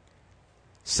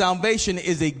 Salvation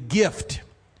is a gift.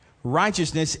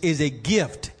 Righteousness is a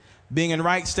gift. Being in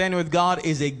right standing with God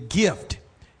is a gift.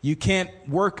 You can't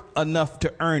work enough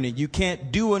to earn it. You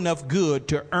can't do enough good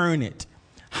to earn it.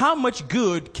 How much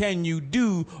good can you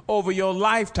do over your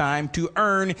lifetime to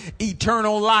earn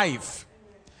eternal life?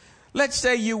 Let's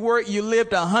say you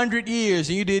lived 100 years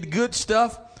and you did good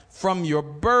stuff from your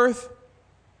birth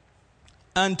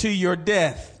unto your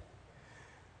death.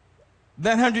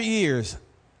 That 100 years,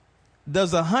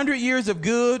 does 100 years of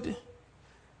good,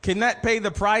 can that pay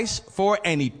the price for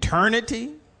an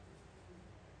eternity?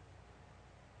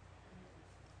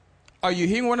 Are you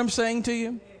hearing what I'm saying to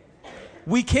you?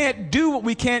 We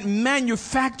can't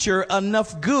manufacture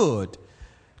enough good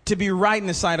to be right in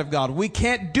the sight of God. We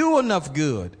can't do enough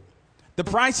good. The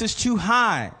price is too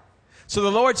high. So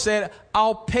the Lord said,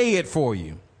 I'll pay it for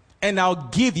you and I'll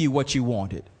give you what you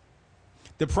wanted.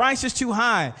 The price is too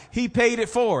high. He paid it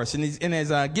for us and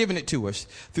has given it to us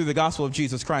through the gospel of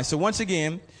Jesus Christ. So once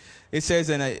again, it says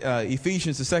in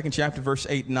Ephesians, the 2nd chapter, verse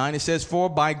 8 and 9, it says, for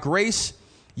by grace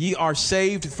ye are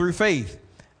saved through faith,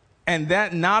 and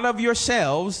that not of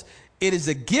yourselves, it is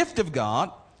a gift of God,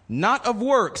 not of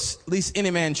works, lest any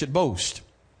man should boast.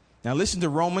 Now listen to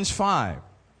Romans 5.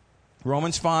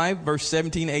 Romans 5, verse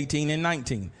 17, 18, and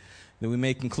 19, that we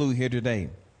may conclude here today.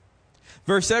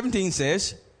 Verse 17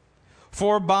 says,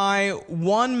 for by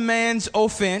one man's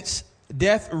offense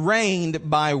death reigned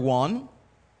by one,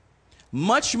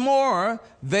 much more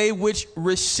they which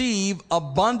receive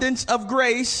abundance of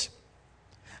grace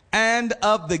and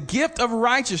of the gift of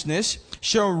righteousness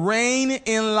shall reign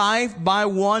in life by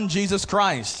one Jesus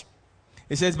Christ.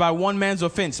 It says by one man's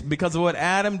offense. Because of what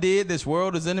Adam did, this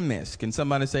world is in a mess. Can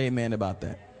somebody say amen about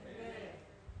that? Amen.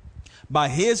 By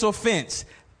his offense,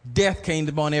 death came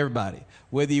upon everybody.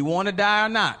 Whether you want to die or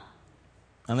not.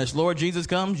 Unless Lord Jesus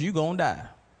comes, you're going to die.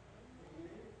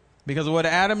 Because of what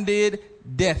Adam did,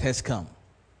 death has come.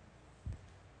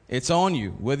 It's on you.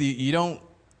 Whether you're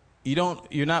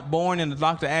not born and the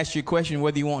doctor asks you a question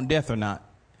whether you want death or not.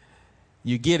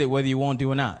 You get it whether you want to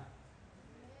or not.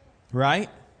 Right?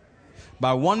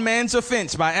 By one man's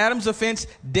offense, by Adam's offense,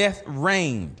 death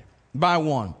reigned by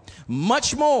one.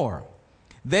 Much more,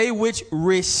 they which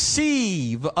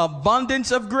receive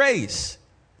abundance of grace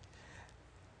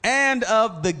and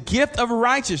of the gift of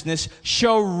righteousness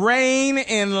shall reign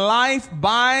in life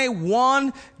by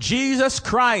one Jesus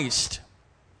Christ.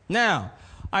 Now,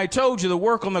 I told you the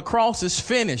work on the cross is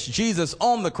finished. Jesus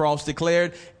on the cross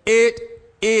declared, it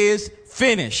is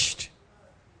finished.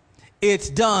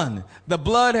 It's done. The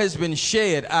blood has been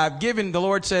shed. The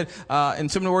Lord said, in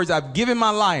similar words, I've given my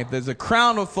life. There's a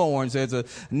crown of thorns. There's a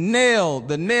nail.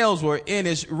 The nails were in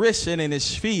his wrists and in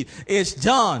his feet. It's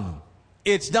done.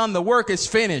 It's done. The work is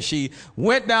finished. He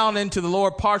went down into the lower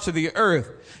parts of the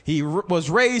earth. He was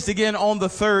raised again on the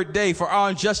third day for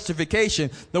our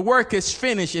justification. The work is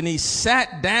finished, and he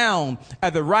sat down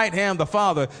at the right hand of the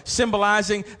Father,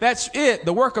 symbolizing that's it.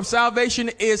 The work of salvation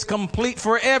is complete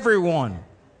for everyone.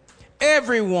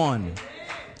 Everyone.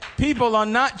 People are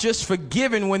not just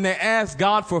forgiven when they ask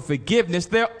God for forgiveness.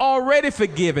 They're already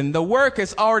forgiven. The work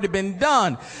has already been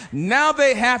done. Now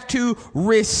they have to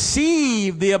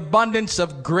receive the abundance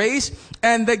of grace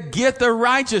and the gift of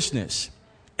righteousness.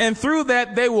 And through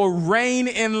that, they will reign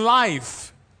in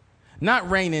life. Not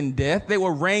reign in death. They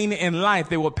will reign in life.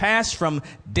 They will pass from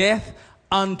death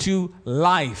unto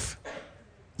life.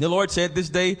 The Lord said, this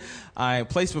day I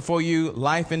place before you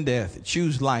life and death.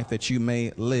 Choose life that you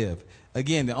may live.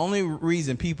 Again, the only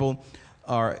reason people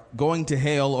are going to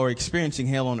hell or experiencing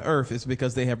hell on earth is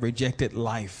because they have rejected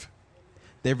life.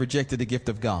 They've rejected the gift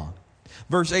of God.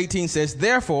 Verse 18 says,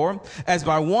 Therefore, as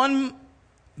by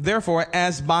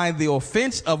the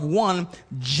offense of one,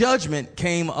 judgment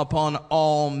came upon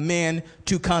all men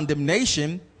to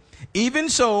condemnation, even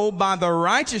so by the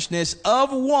righteousness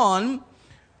of one,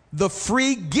 the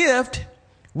free gift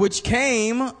which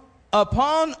came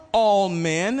upon all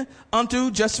men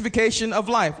unto justification of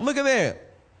life. Look at that.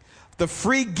 The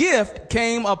free gift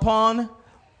came upon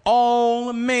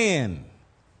all men.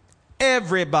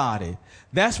 Everybody.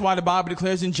 That's why the Bible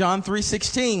declares in John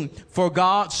 3:16, for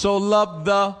God so loved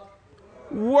the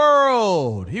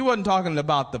world. He wasn't talking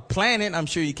about the planet. I'm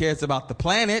sure he cares about the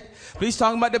planet, but he's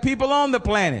talking about the people on the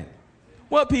planet.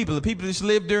 What people? The people that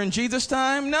lived during Jesus'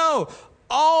 time? No.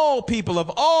 All people of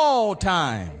all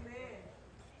time.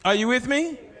 Are you with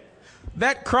me?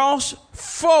 That cross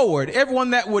forward.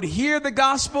 Everyone that would hear the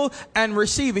gospel and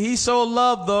receive it. He so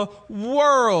loved the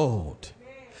world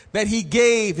that he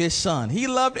gave his son. He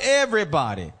loved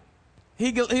everybody.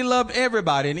 He loved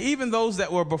everybody. And even those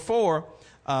that were before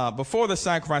the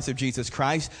sacrifice of Jesus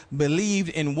Christ believed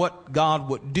in what God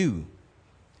would do.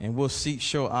 And we'll see,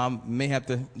 I may have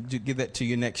to give that to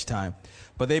you next time.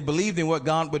 But they believed in what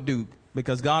God would do.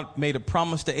 Because God made a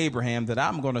promise to Abraham that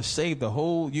I'm going to save the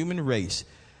whole human race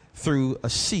through a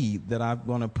seed that I'm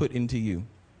going to put into you.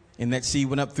 And that seed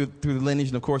went up through the lineage.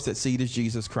 And, of course, that seed is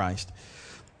Jesus Christ.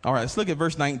 All right, let's look at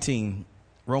verse 19.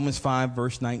 Romans 5,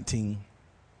 verse 19.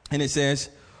 And it says,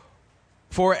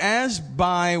 For as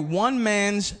by one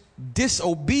man's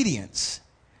disobedience,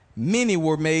 many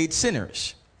were made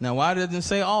sinners. Now, why doesn't it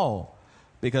say all?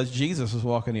 Because Jesus was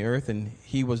walking the earth and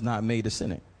he was not made a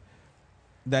sinner.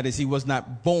 That is, he was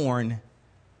not born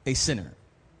a sinner.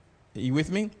 Are you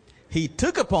with me? He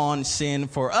took upon sin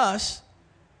for us.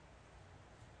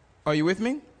 Are you with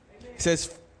me? It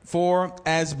says, for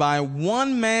as by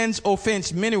one man's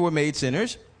offense many were made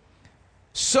sinners,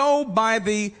 so by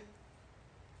the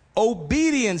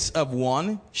obedience of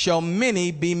one shall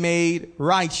many be made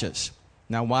righteous.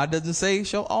 Now, why doesn't it say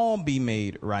shall all be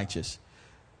made righteous?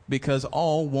 Because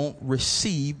all won't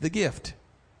receive the gift.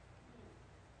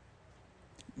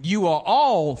 You are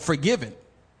all forgiven.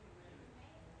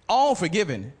 All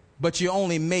forgiven. But you're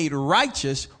only made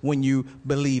righteous when you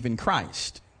believe in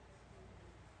Christ.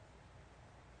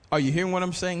 Are you hearing what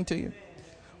I'm saying to you?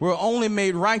 We're only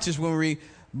made righteous when we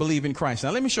believe in Christ.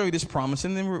 Now, let me show you this promise,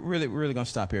 and then we're really going to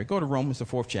stop here. Go to Romans, the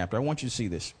 4th chapter. I want you to see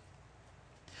this.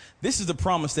 This is the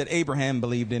promise that Abraham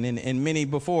believed in, and many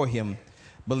before him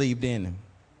believed in.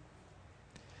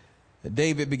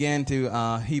 David began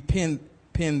to, he penned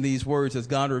these words as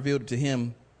God revealed it to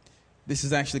him. This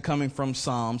is actually coming from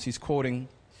Psalms. He's quoting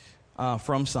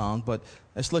from Psalms. But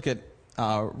let's look at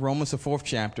Romans, the 4th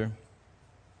chapter.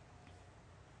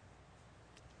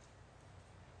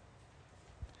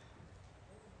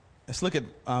 Let's look at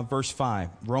verse 5.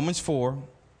 Romans 4,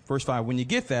 verse 5. When you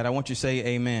get that, I want you to say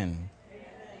amen.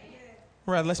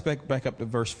 All right, let's back up to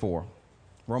verse 4.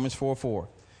 Romans 4:4.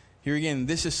 Here again,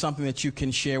 this is something that you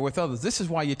can share with others. This is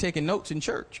why you're taking notes in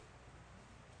church.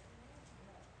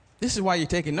 This is why you're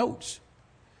taking notes.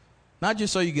 Not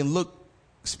just so you can look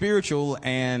spiritual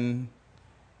and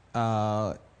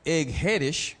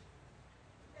eggheadish,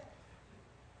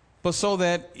 but so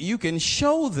that you can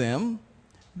show them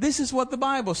this is what the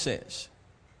Bible says.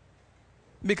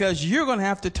 Because you're going to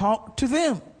have to talk to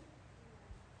them.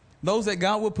 Those that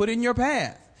God will put in your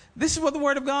path. This is what the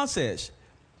Word of God says.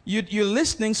 You're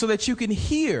listening so that you can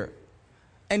hear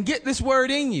and get this word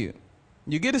in you.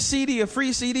 You get a CD, a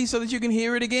free CD, so that you can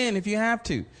hear it again if you have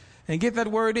to. And get that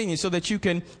word in you so that you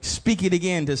can speak it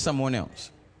again to someone else.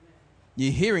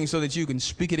 You're hearing so that you can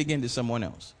speak it again to someone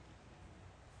else.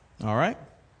 All right?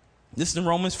 This is in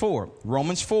Romans 4.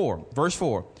 Romans 4, verse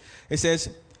 4. It says,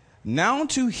 now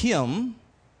to him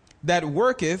that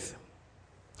worketh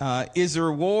is the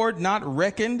reward not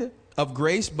reckoned of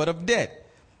grace but of debt.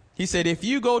 He said, if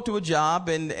you go to a job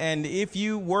and if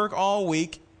you work all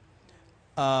week,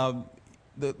 the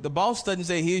boss doesn't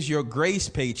say, here's your grace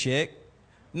paycheck.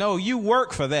 No, you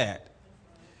work for that.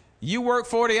 You work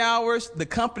 40 hours. The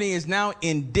company is now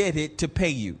indebted to pay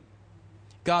you.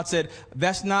 God said,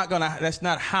 that's not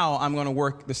how I'm going to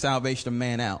work the salvation of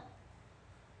man out.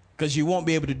 Because you won't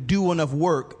be able to do enough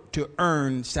work to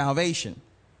earn salvation.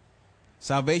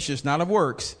 Salvation is not of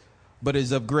works, but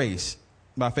is of grace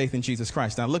by faith in Jesus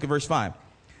Christ. Now look at verse 5.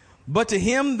 But to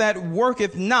him that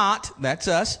worketh not, that's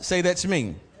us, say that's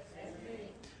me.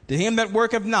 To him that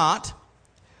worketh not,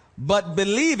 but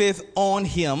believeth on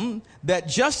him that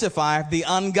justifieth the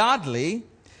ungodly,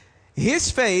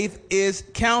 his faith is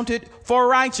counted for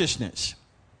righteousness.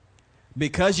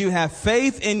 Because you have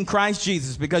faith in Christ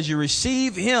Jesus, because you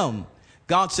receive him,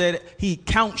 God said he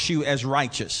counts you as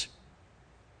righteous.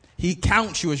 He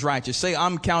counts you as righteous. Say,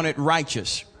 I'm counted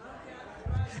righteous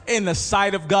in the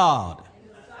sight of God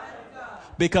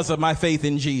because of my faith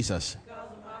in Jesus.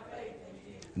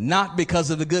 Not because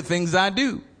of the good things I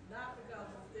do.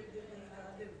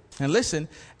 And listen,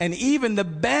 and even the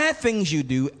bad things you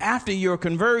do after your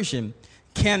conversion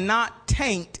cannot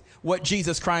taint what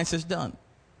Jesus Christ has done.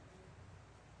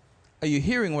 Are you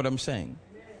hearing what I'm saying?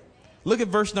 Look at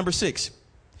verse number 6.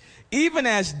 Even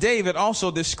as David also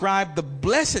described the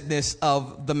blessedness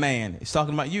of the man. He's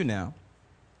talking about you now.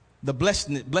 The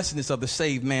blessedness of the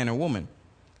saved man or woman.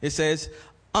 It says,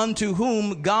 unto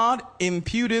whom God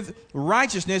imputeth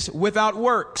righteousness without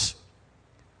works.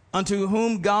 Unto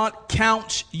whom God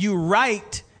counts you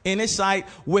right in his sight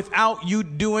without you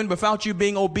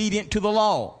being obedient to the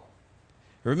law.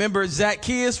 Remember,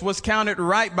 Zacchaeus was counted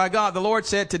right by God. The Lord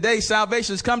said, today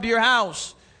salvation has come to your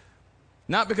house.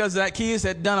 Not because Zacchaeus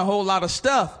had done a whole lot of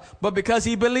stuff, but because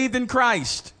he believed in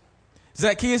Christ.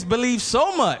 Zacchaeus believed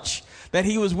so much that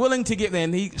he was willing to give.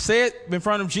 And he said in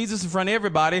front of Jesus, in front of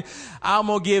everybody, I'm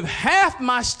going to give half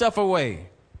my stuff away.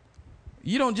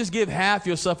 You don't just give half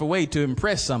your stuff away to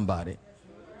impress somebody.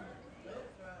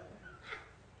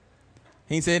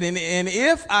 He said, and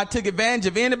if I took advantage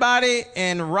of anybody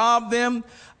and robbed them,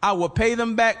 I will pay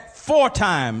them back 4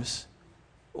 times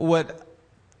what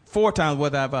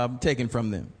I've taken from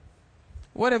them.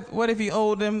 What if he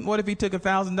owed them? What if he took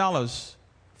 $1,000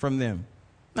 from them?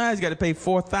 Now he's got to pay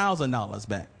 $4,000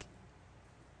 back.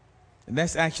 And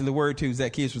that's actually the word too.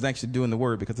 Zacchaeus was actually doing the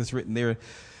word because it's written there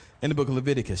in the book of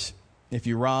Leviticus. If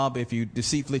you rob, if you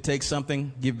deceitfully take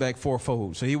something, give back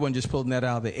 4-fold. So he wasn't just pulling that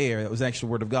out of the air. That was actually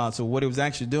the word of God. So what he was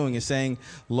actually doing is saying,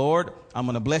 Lord, I'm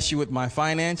going to bless you with my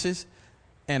finances,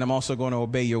 and I'm also going to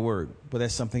obey your word. But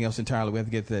that's something else entirely. We have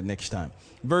to get to that next time.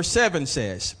 Verse 7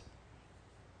 says,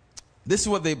 this is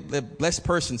what the blessed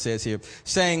person says here,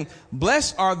 saying,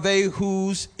 blessed are they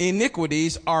whose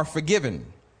iniquities are forgiven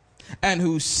and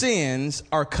whose sins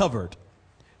are covered.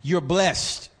 You're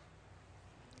blessed.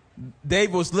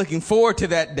 David was looking forward to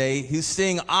that day. He's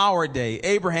seeing our day.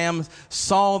 Abraham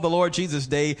saw the Lord Jesus'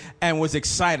 day and was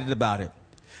excited about it.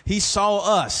 He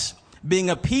saw us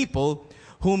being a people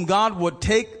whom God would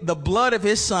take the blood of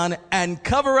his son and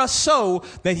cover us so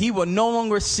that he would no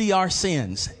longer see our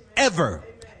sins ever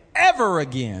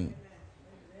again.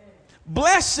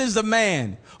 Blessed is the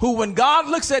man who, when God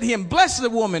looks at him, blessed is the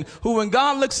woman who, when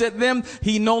God looks at them,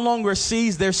 he no longer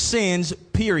sees their sins,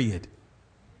 period.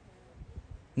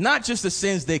 Not just the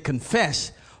sins they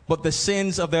confess, but the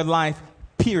sins of their life,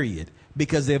 period,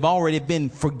 because they've already been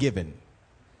forgiven.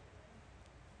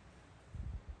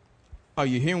 Are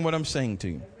you hearing what I'm saying to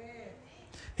you?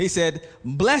 He said,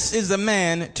 blessed is the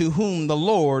man to whom the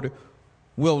Lord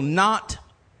will not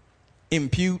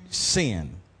impute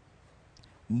sin.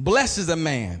 blesses a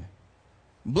man,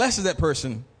 blesses that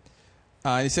person.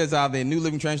 It says out of the New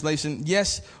Living Translation,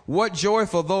 yes, what joy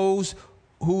for those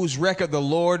whose record the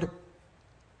Lord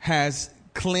has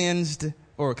cleansed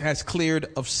or has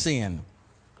cleared of sin.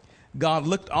 God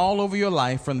looked all over your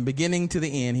life from the beginning to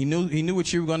the end. He knew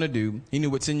what you were going to do. He knew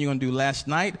what sin you were going to do last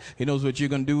night. He knows what you're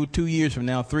going to do 2 years from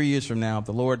now, 3 years from now, if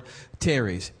the Lord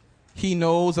tarries. He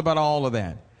knows about all of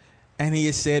that. And he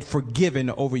has said forgiven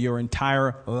over your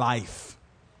entire life.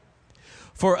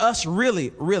 For us,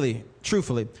 really, really,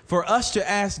 truthfully, for us to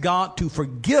ask God to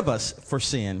forgive us for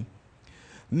sin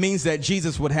means that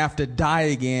Jesus would have to die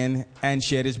again and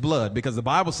shed his blood. Because the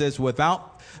Bible says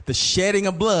without the shedding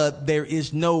of blood, there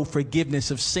is no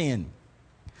forgiveness of sin.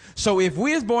 So if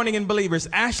we as born again believers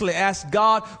actually ask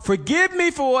God, forgive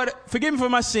me for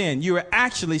my sin, you are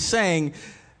actually saying,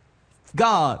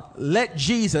 God, let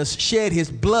Jesus shed his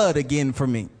blood again for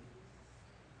me.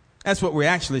 That's what we're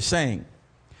actually saying.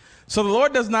 So the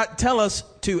Lord does not tell us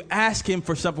to ask him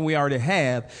for something we already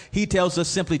have. He tells us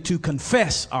simply to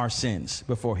confess our sins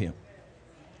before him.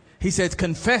 He says,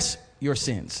 confess your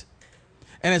sins.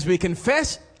 And as we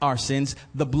confess our sins,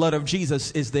 the blood of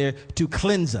Jesus is there to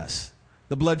cleanse us.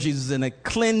 The blood of Jesus is in a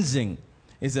cleansing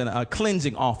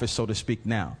office, so to speak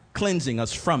now, cleansing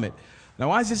us from it. Now,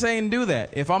 why is he saying do that?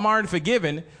 If I'm already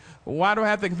forgiven, why do I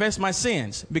have to confess my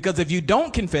sins? Because if you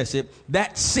don't confess it,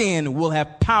 that sin will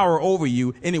have power over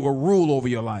you and it will rule over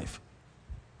your life.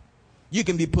 You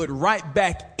can be put right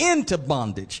back into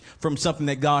bondage from something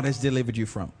that God has delivered you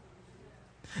from.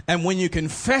 And when you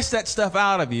confess that stuff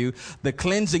out of you, the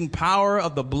cleansing power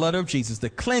of the blood of Jesus, the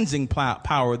cleansing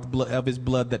power of his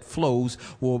blood that flows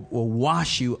will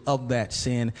wash you of that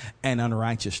sin and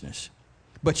unrighteousness.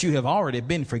 But you have already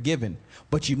been forgiven.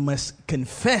 But you must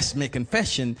make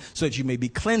confession so that you may be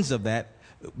cleansed of that.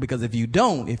 Because if you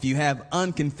don't, if you have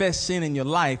unconfessed sin in your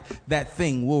life, that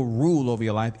thing will rule over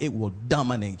your life. It will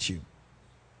dominate you.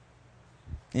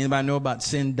 Anybody know about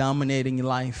sin dominating your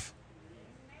life?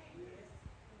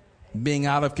 Being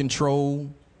out of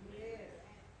control?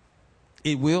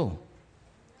 It will.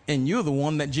 And you're the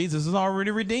one that Jesus has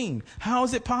already redeemed. How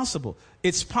is it possible?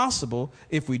 It's possible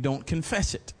if we don't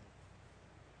confess it.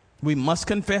 We must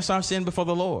confess our sin before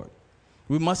the Lord.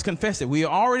 We must confess it. We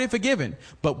are already forgiven,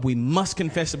 but we must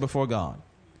confess it before God.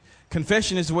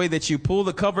 Confession is the way that you pull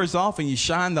the covers off and you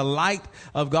shine the light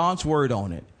of God's word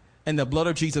on it. And the blood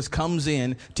of Jesus comes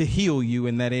in to heal you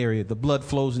in that area. The blood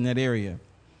flows in that area.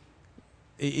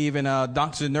 Even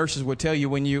doctors and nurses will tell you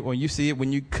when you see it,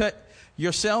 when you cut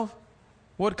yourself,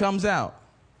 what comes out?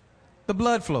 The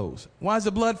blood flows. Why does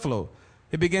the blood flow?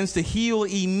 It begins to heal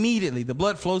immediately. The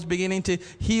blood flows beginning to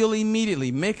heal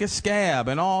immediately, make a scab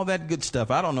and all that good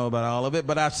stuff. I don't know about all of it,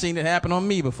 but I've seen it happen on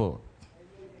me before.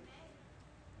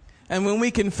 And when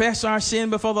we confess our sin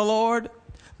before the Lord,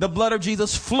 the blood of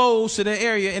Jesus flows to the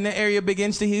area and the area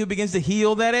begins to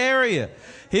heal that area.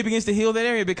 He begins to heal that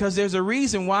area because there's a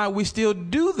reason why we still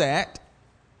do that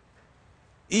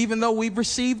even though we've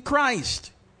received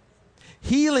Christ.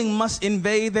 Healing must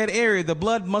invade that area. The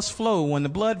blood must flow. When the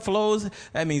blood flows,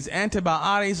 that means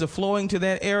antibiotics are flowing to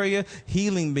that area.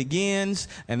 Healing begins.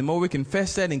 And the more we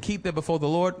confess that and keep that before the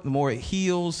Lord, the more it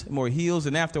heals,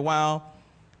 And after a while,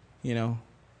 no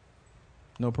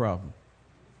problem.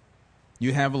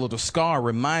 You have a little scar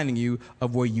reminding you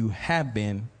of where you have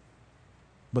been,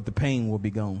 but the pain will be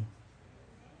gone.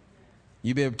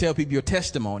 You be able to tell people your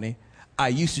testimony. I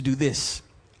used to do this.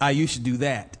 I used to do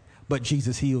that, but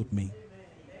Jesus healed me.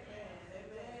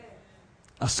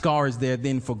 A scar is there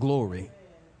then for glory,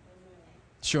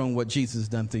 showing what Jesus has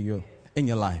done in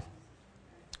your life.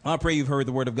 I pray you've heard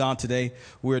the word of God today.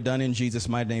 We're done in Jesus'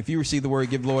 mighty name. If you receive the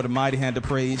word, give the Lord a mighty hand of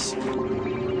praise.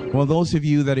 Well, those of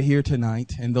you that are here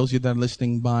tonight and those of you that are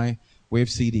listening by way of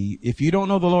CD, if you don't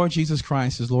know the Lord Jesus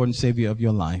Christ as Lord and Savior of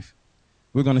your life,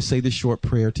 we're going to say this short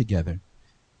prayer together.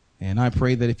 And I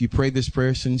pray that if you pray this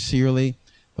prayer sincerely,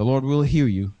 the Lord will hear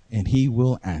you and he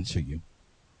will answer you.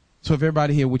 So if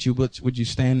everybody here, would you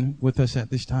stand with us at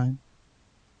this time?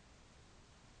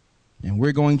 And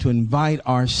we're going to invite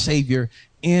our Savior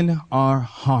in our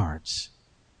hearts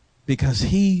because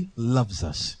he loves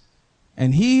us.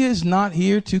 And he is not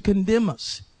here to condemn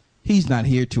us. He's not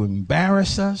here to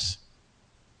embarrass us.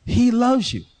 He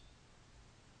loves you.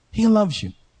 He loves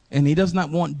you. And he does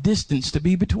not want distance to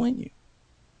be between you.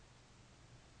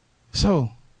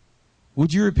 So,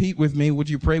 would you repeat with me? Would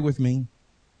you pray with me?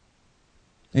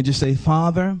 And just say,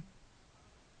 Father,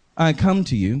 I come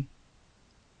to you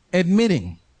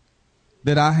admitting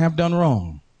that I have done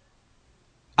wrong.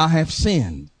 I have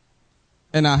sinned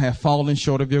and I have fallen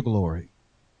short of your glory.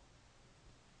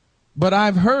 But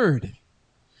I've heard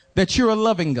that you're a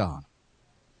loving God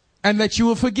and that you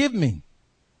will forgive me.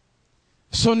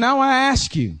 So now I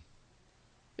ask you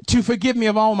to forgive me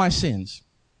of all my sins.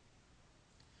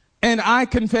 And I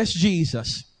confess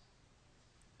Jesus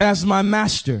as my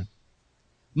master,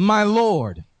 my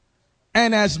Lord,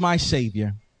 and as my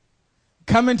Savior.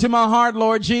 Come into my heart,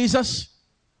 Lord Jesus.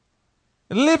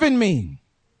 Live in me.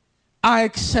 I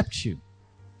accept you.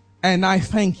 And I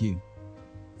thank you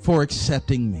for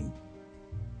accepting me.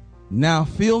 Now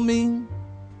fill me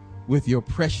with your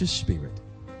precious Spirit.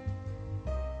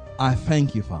 I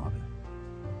thank you, Father,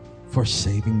 for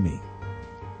saving me.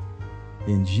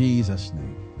 In Jesus'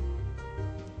 name,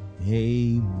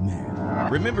 amen.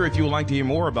 Remember, if you would like to hear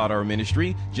more about our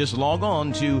ministry, just log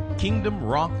on to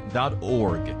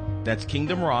kingdomrock.org. That's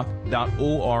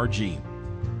kingdomrock.org.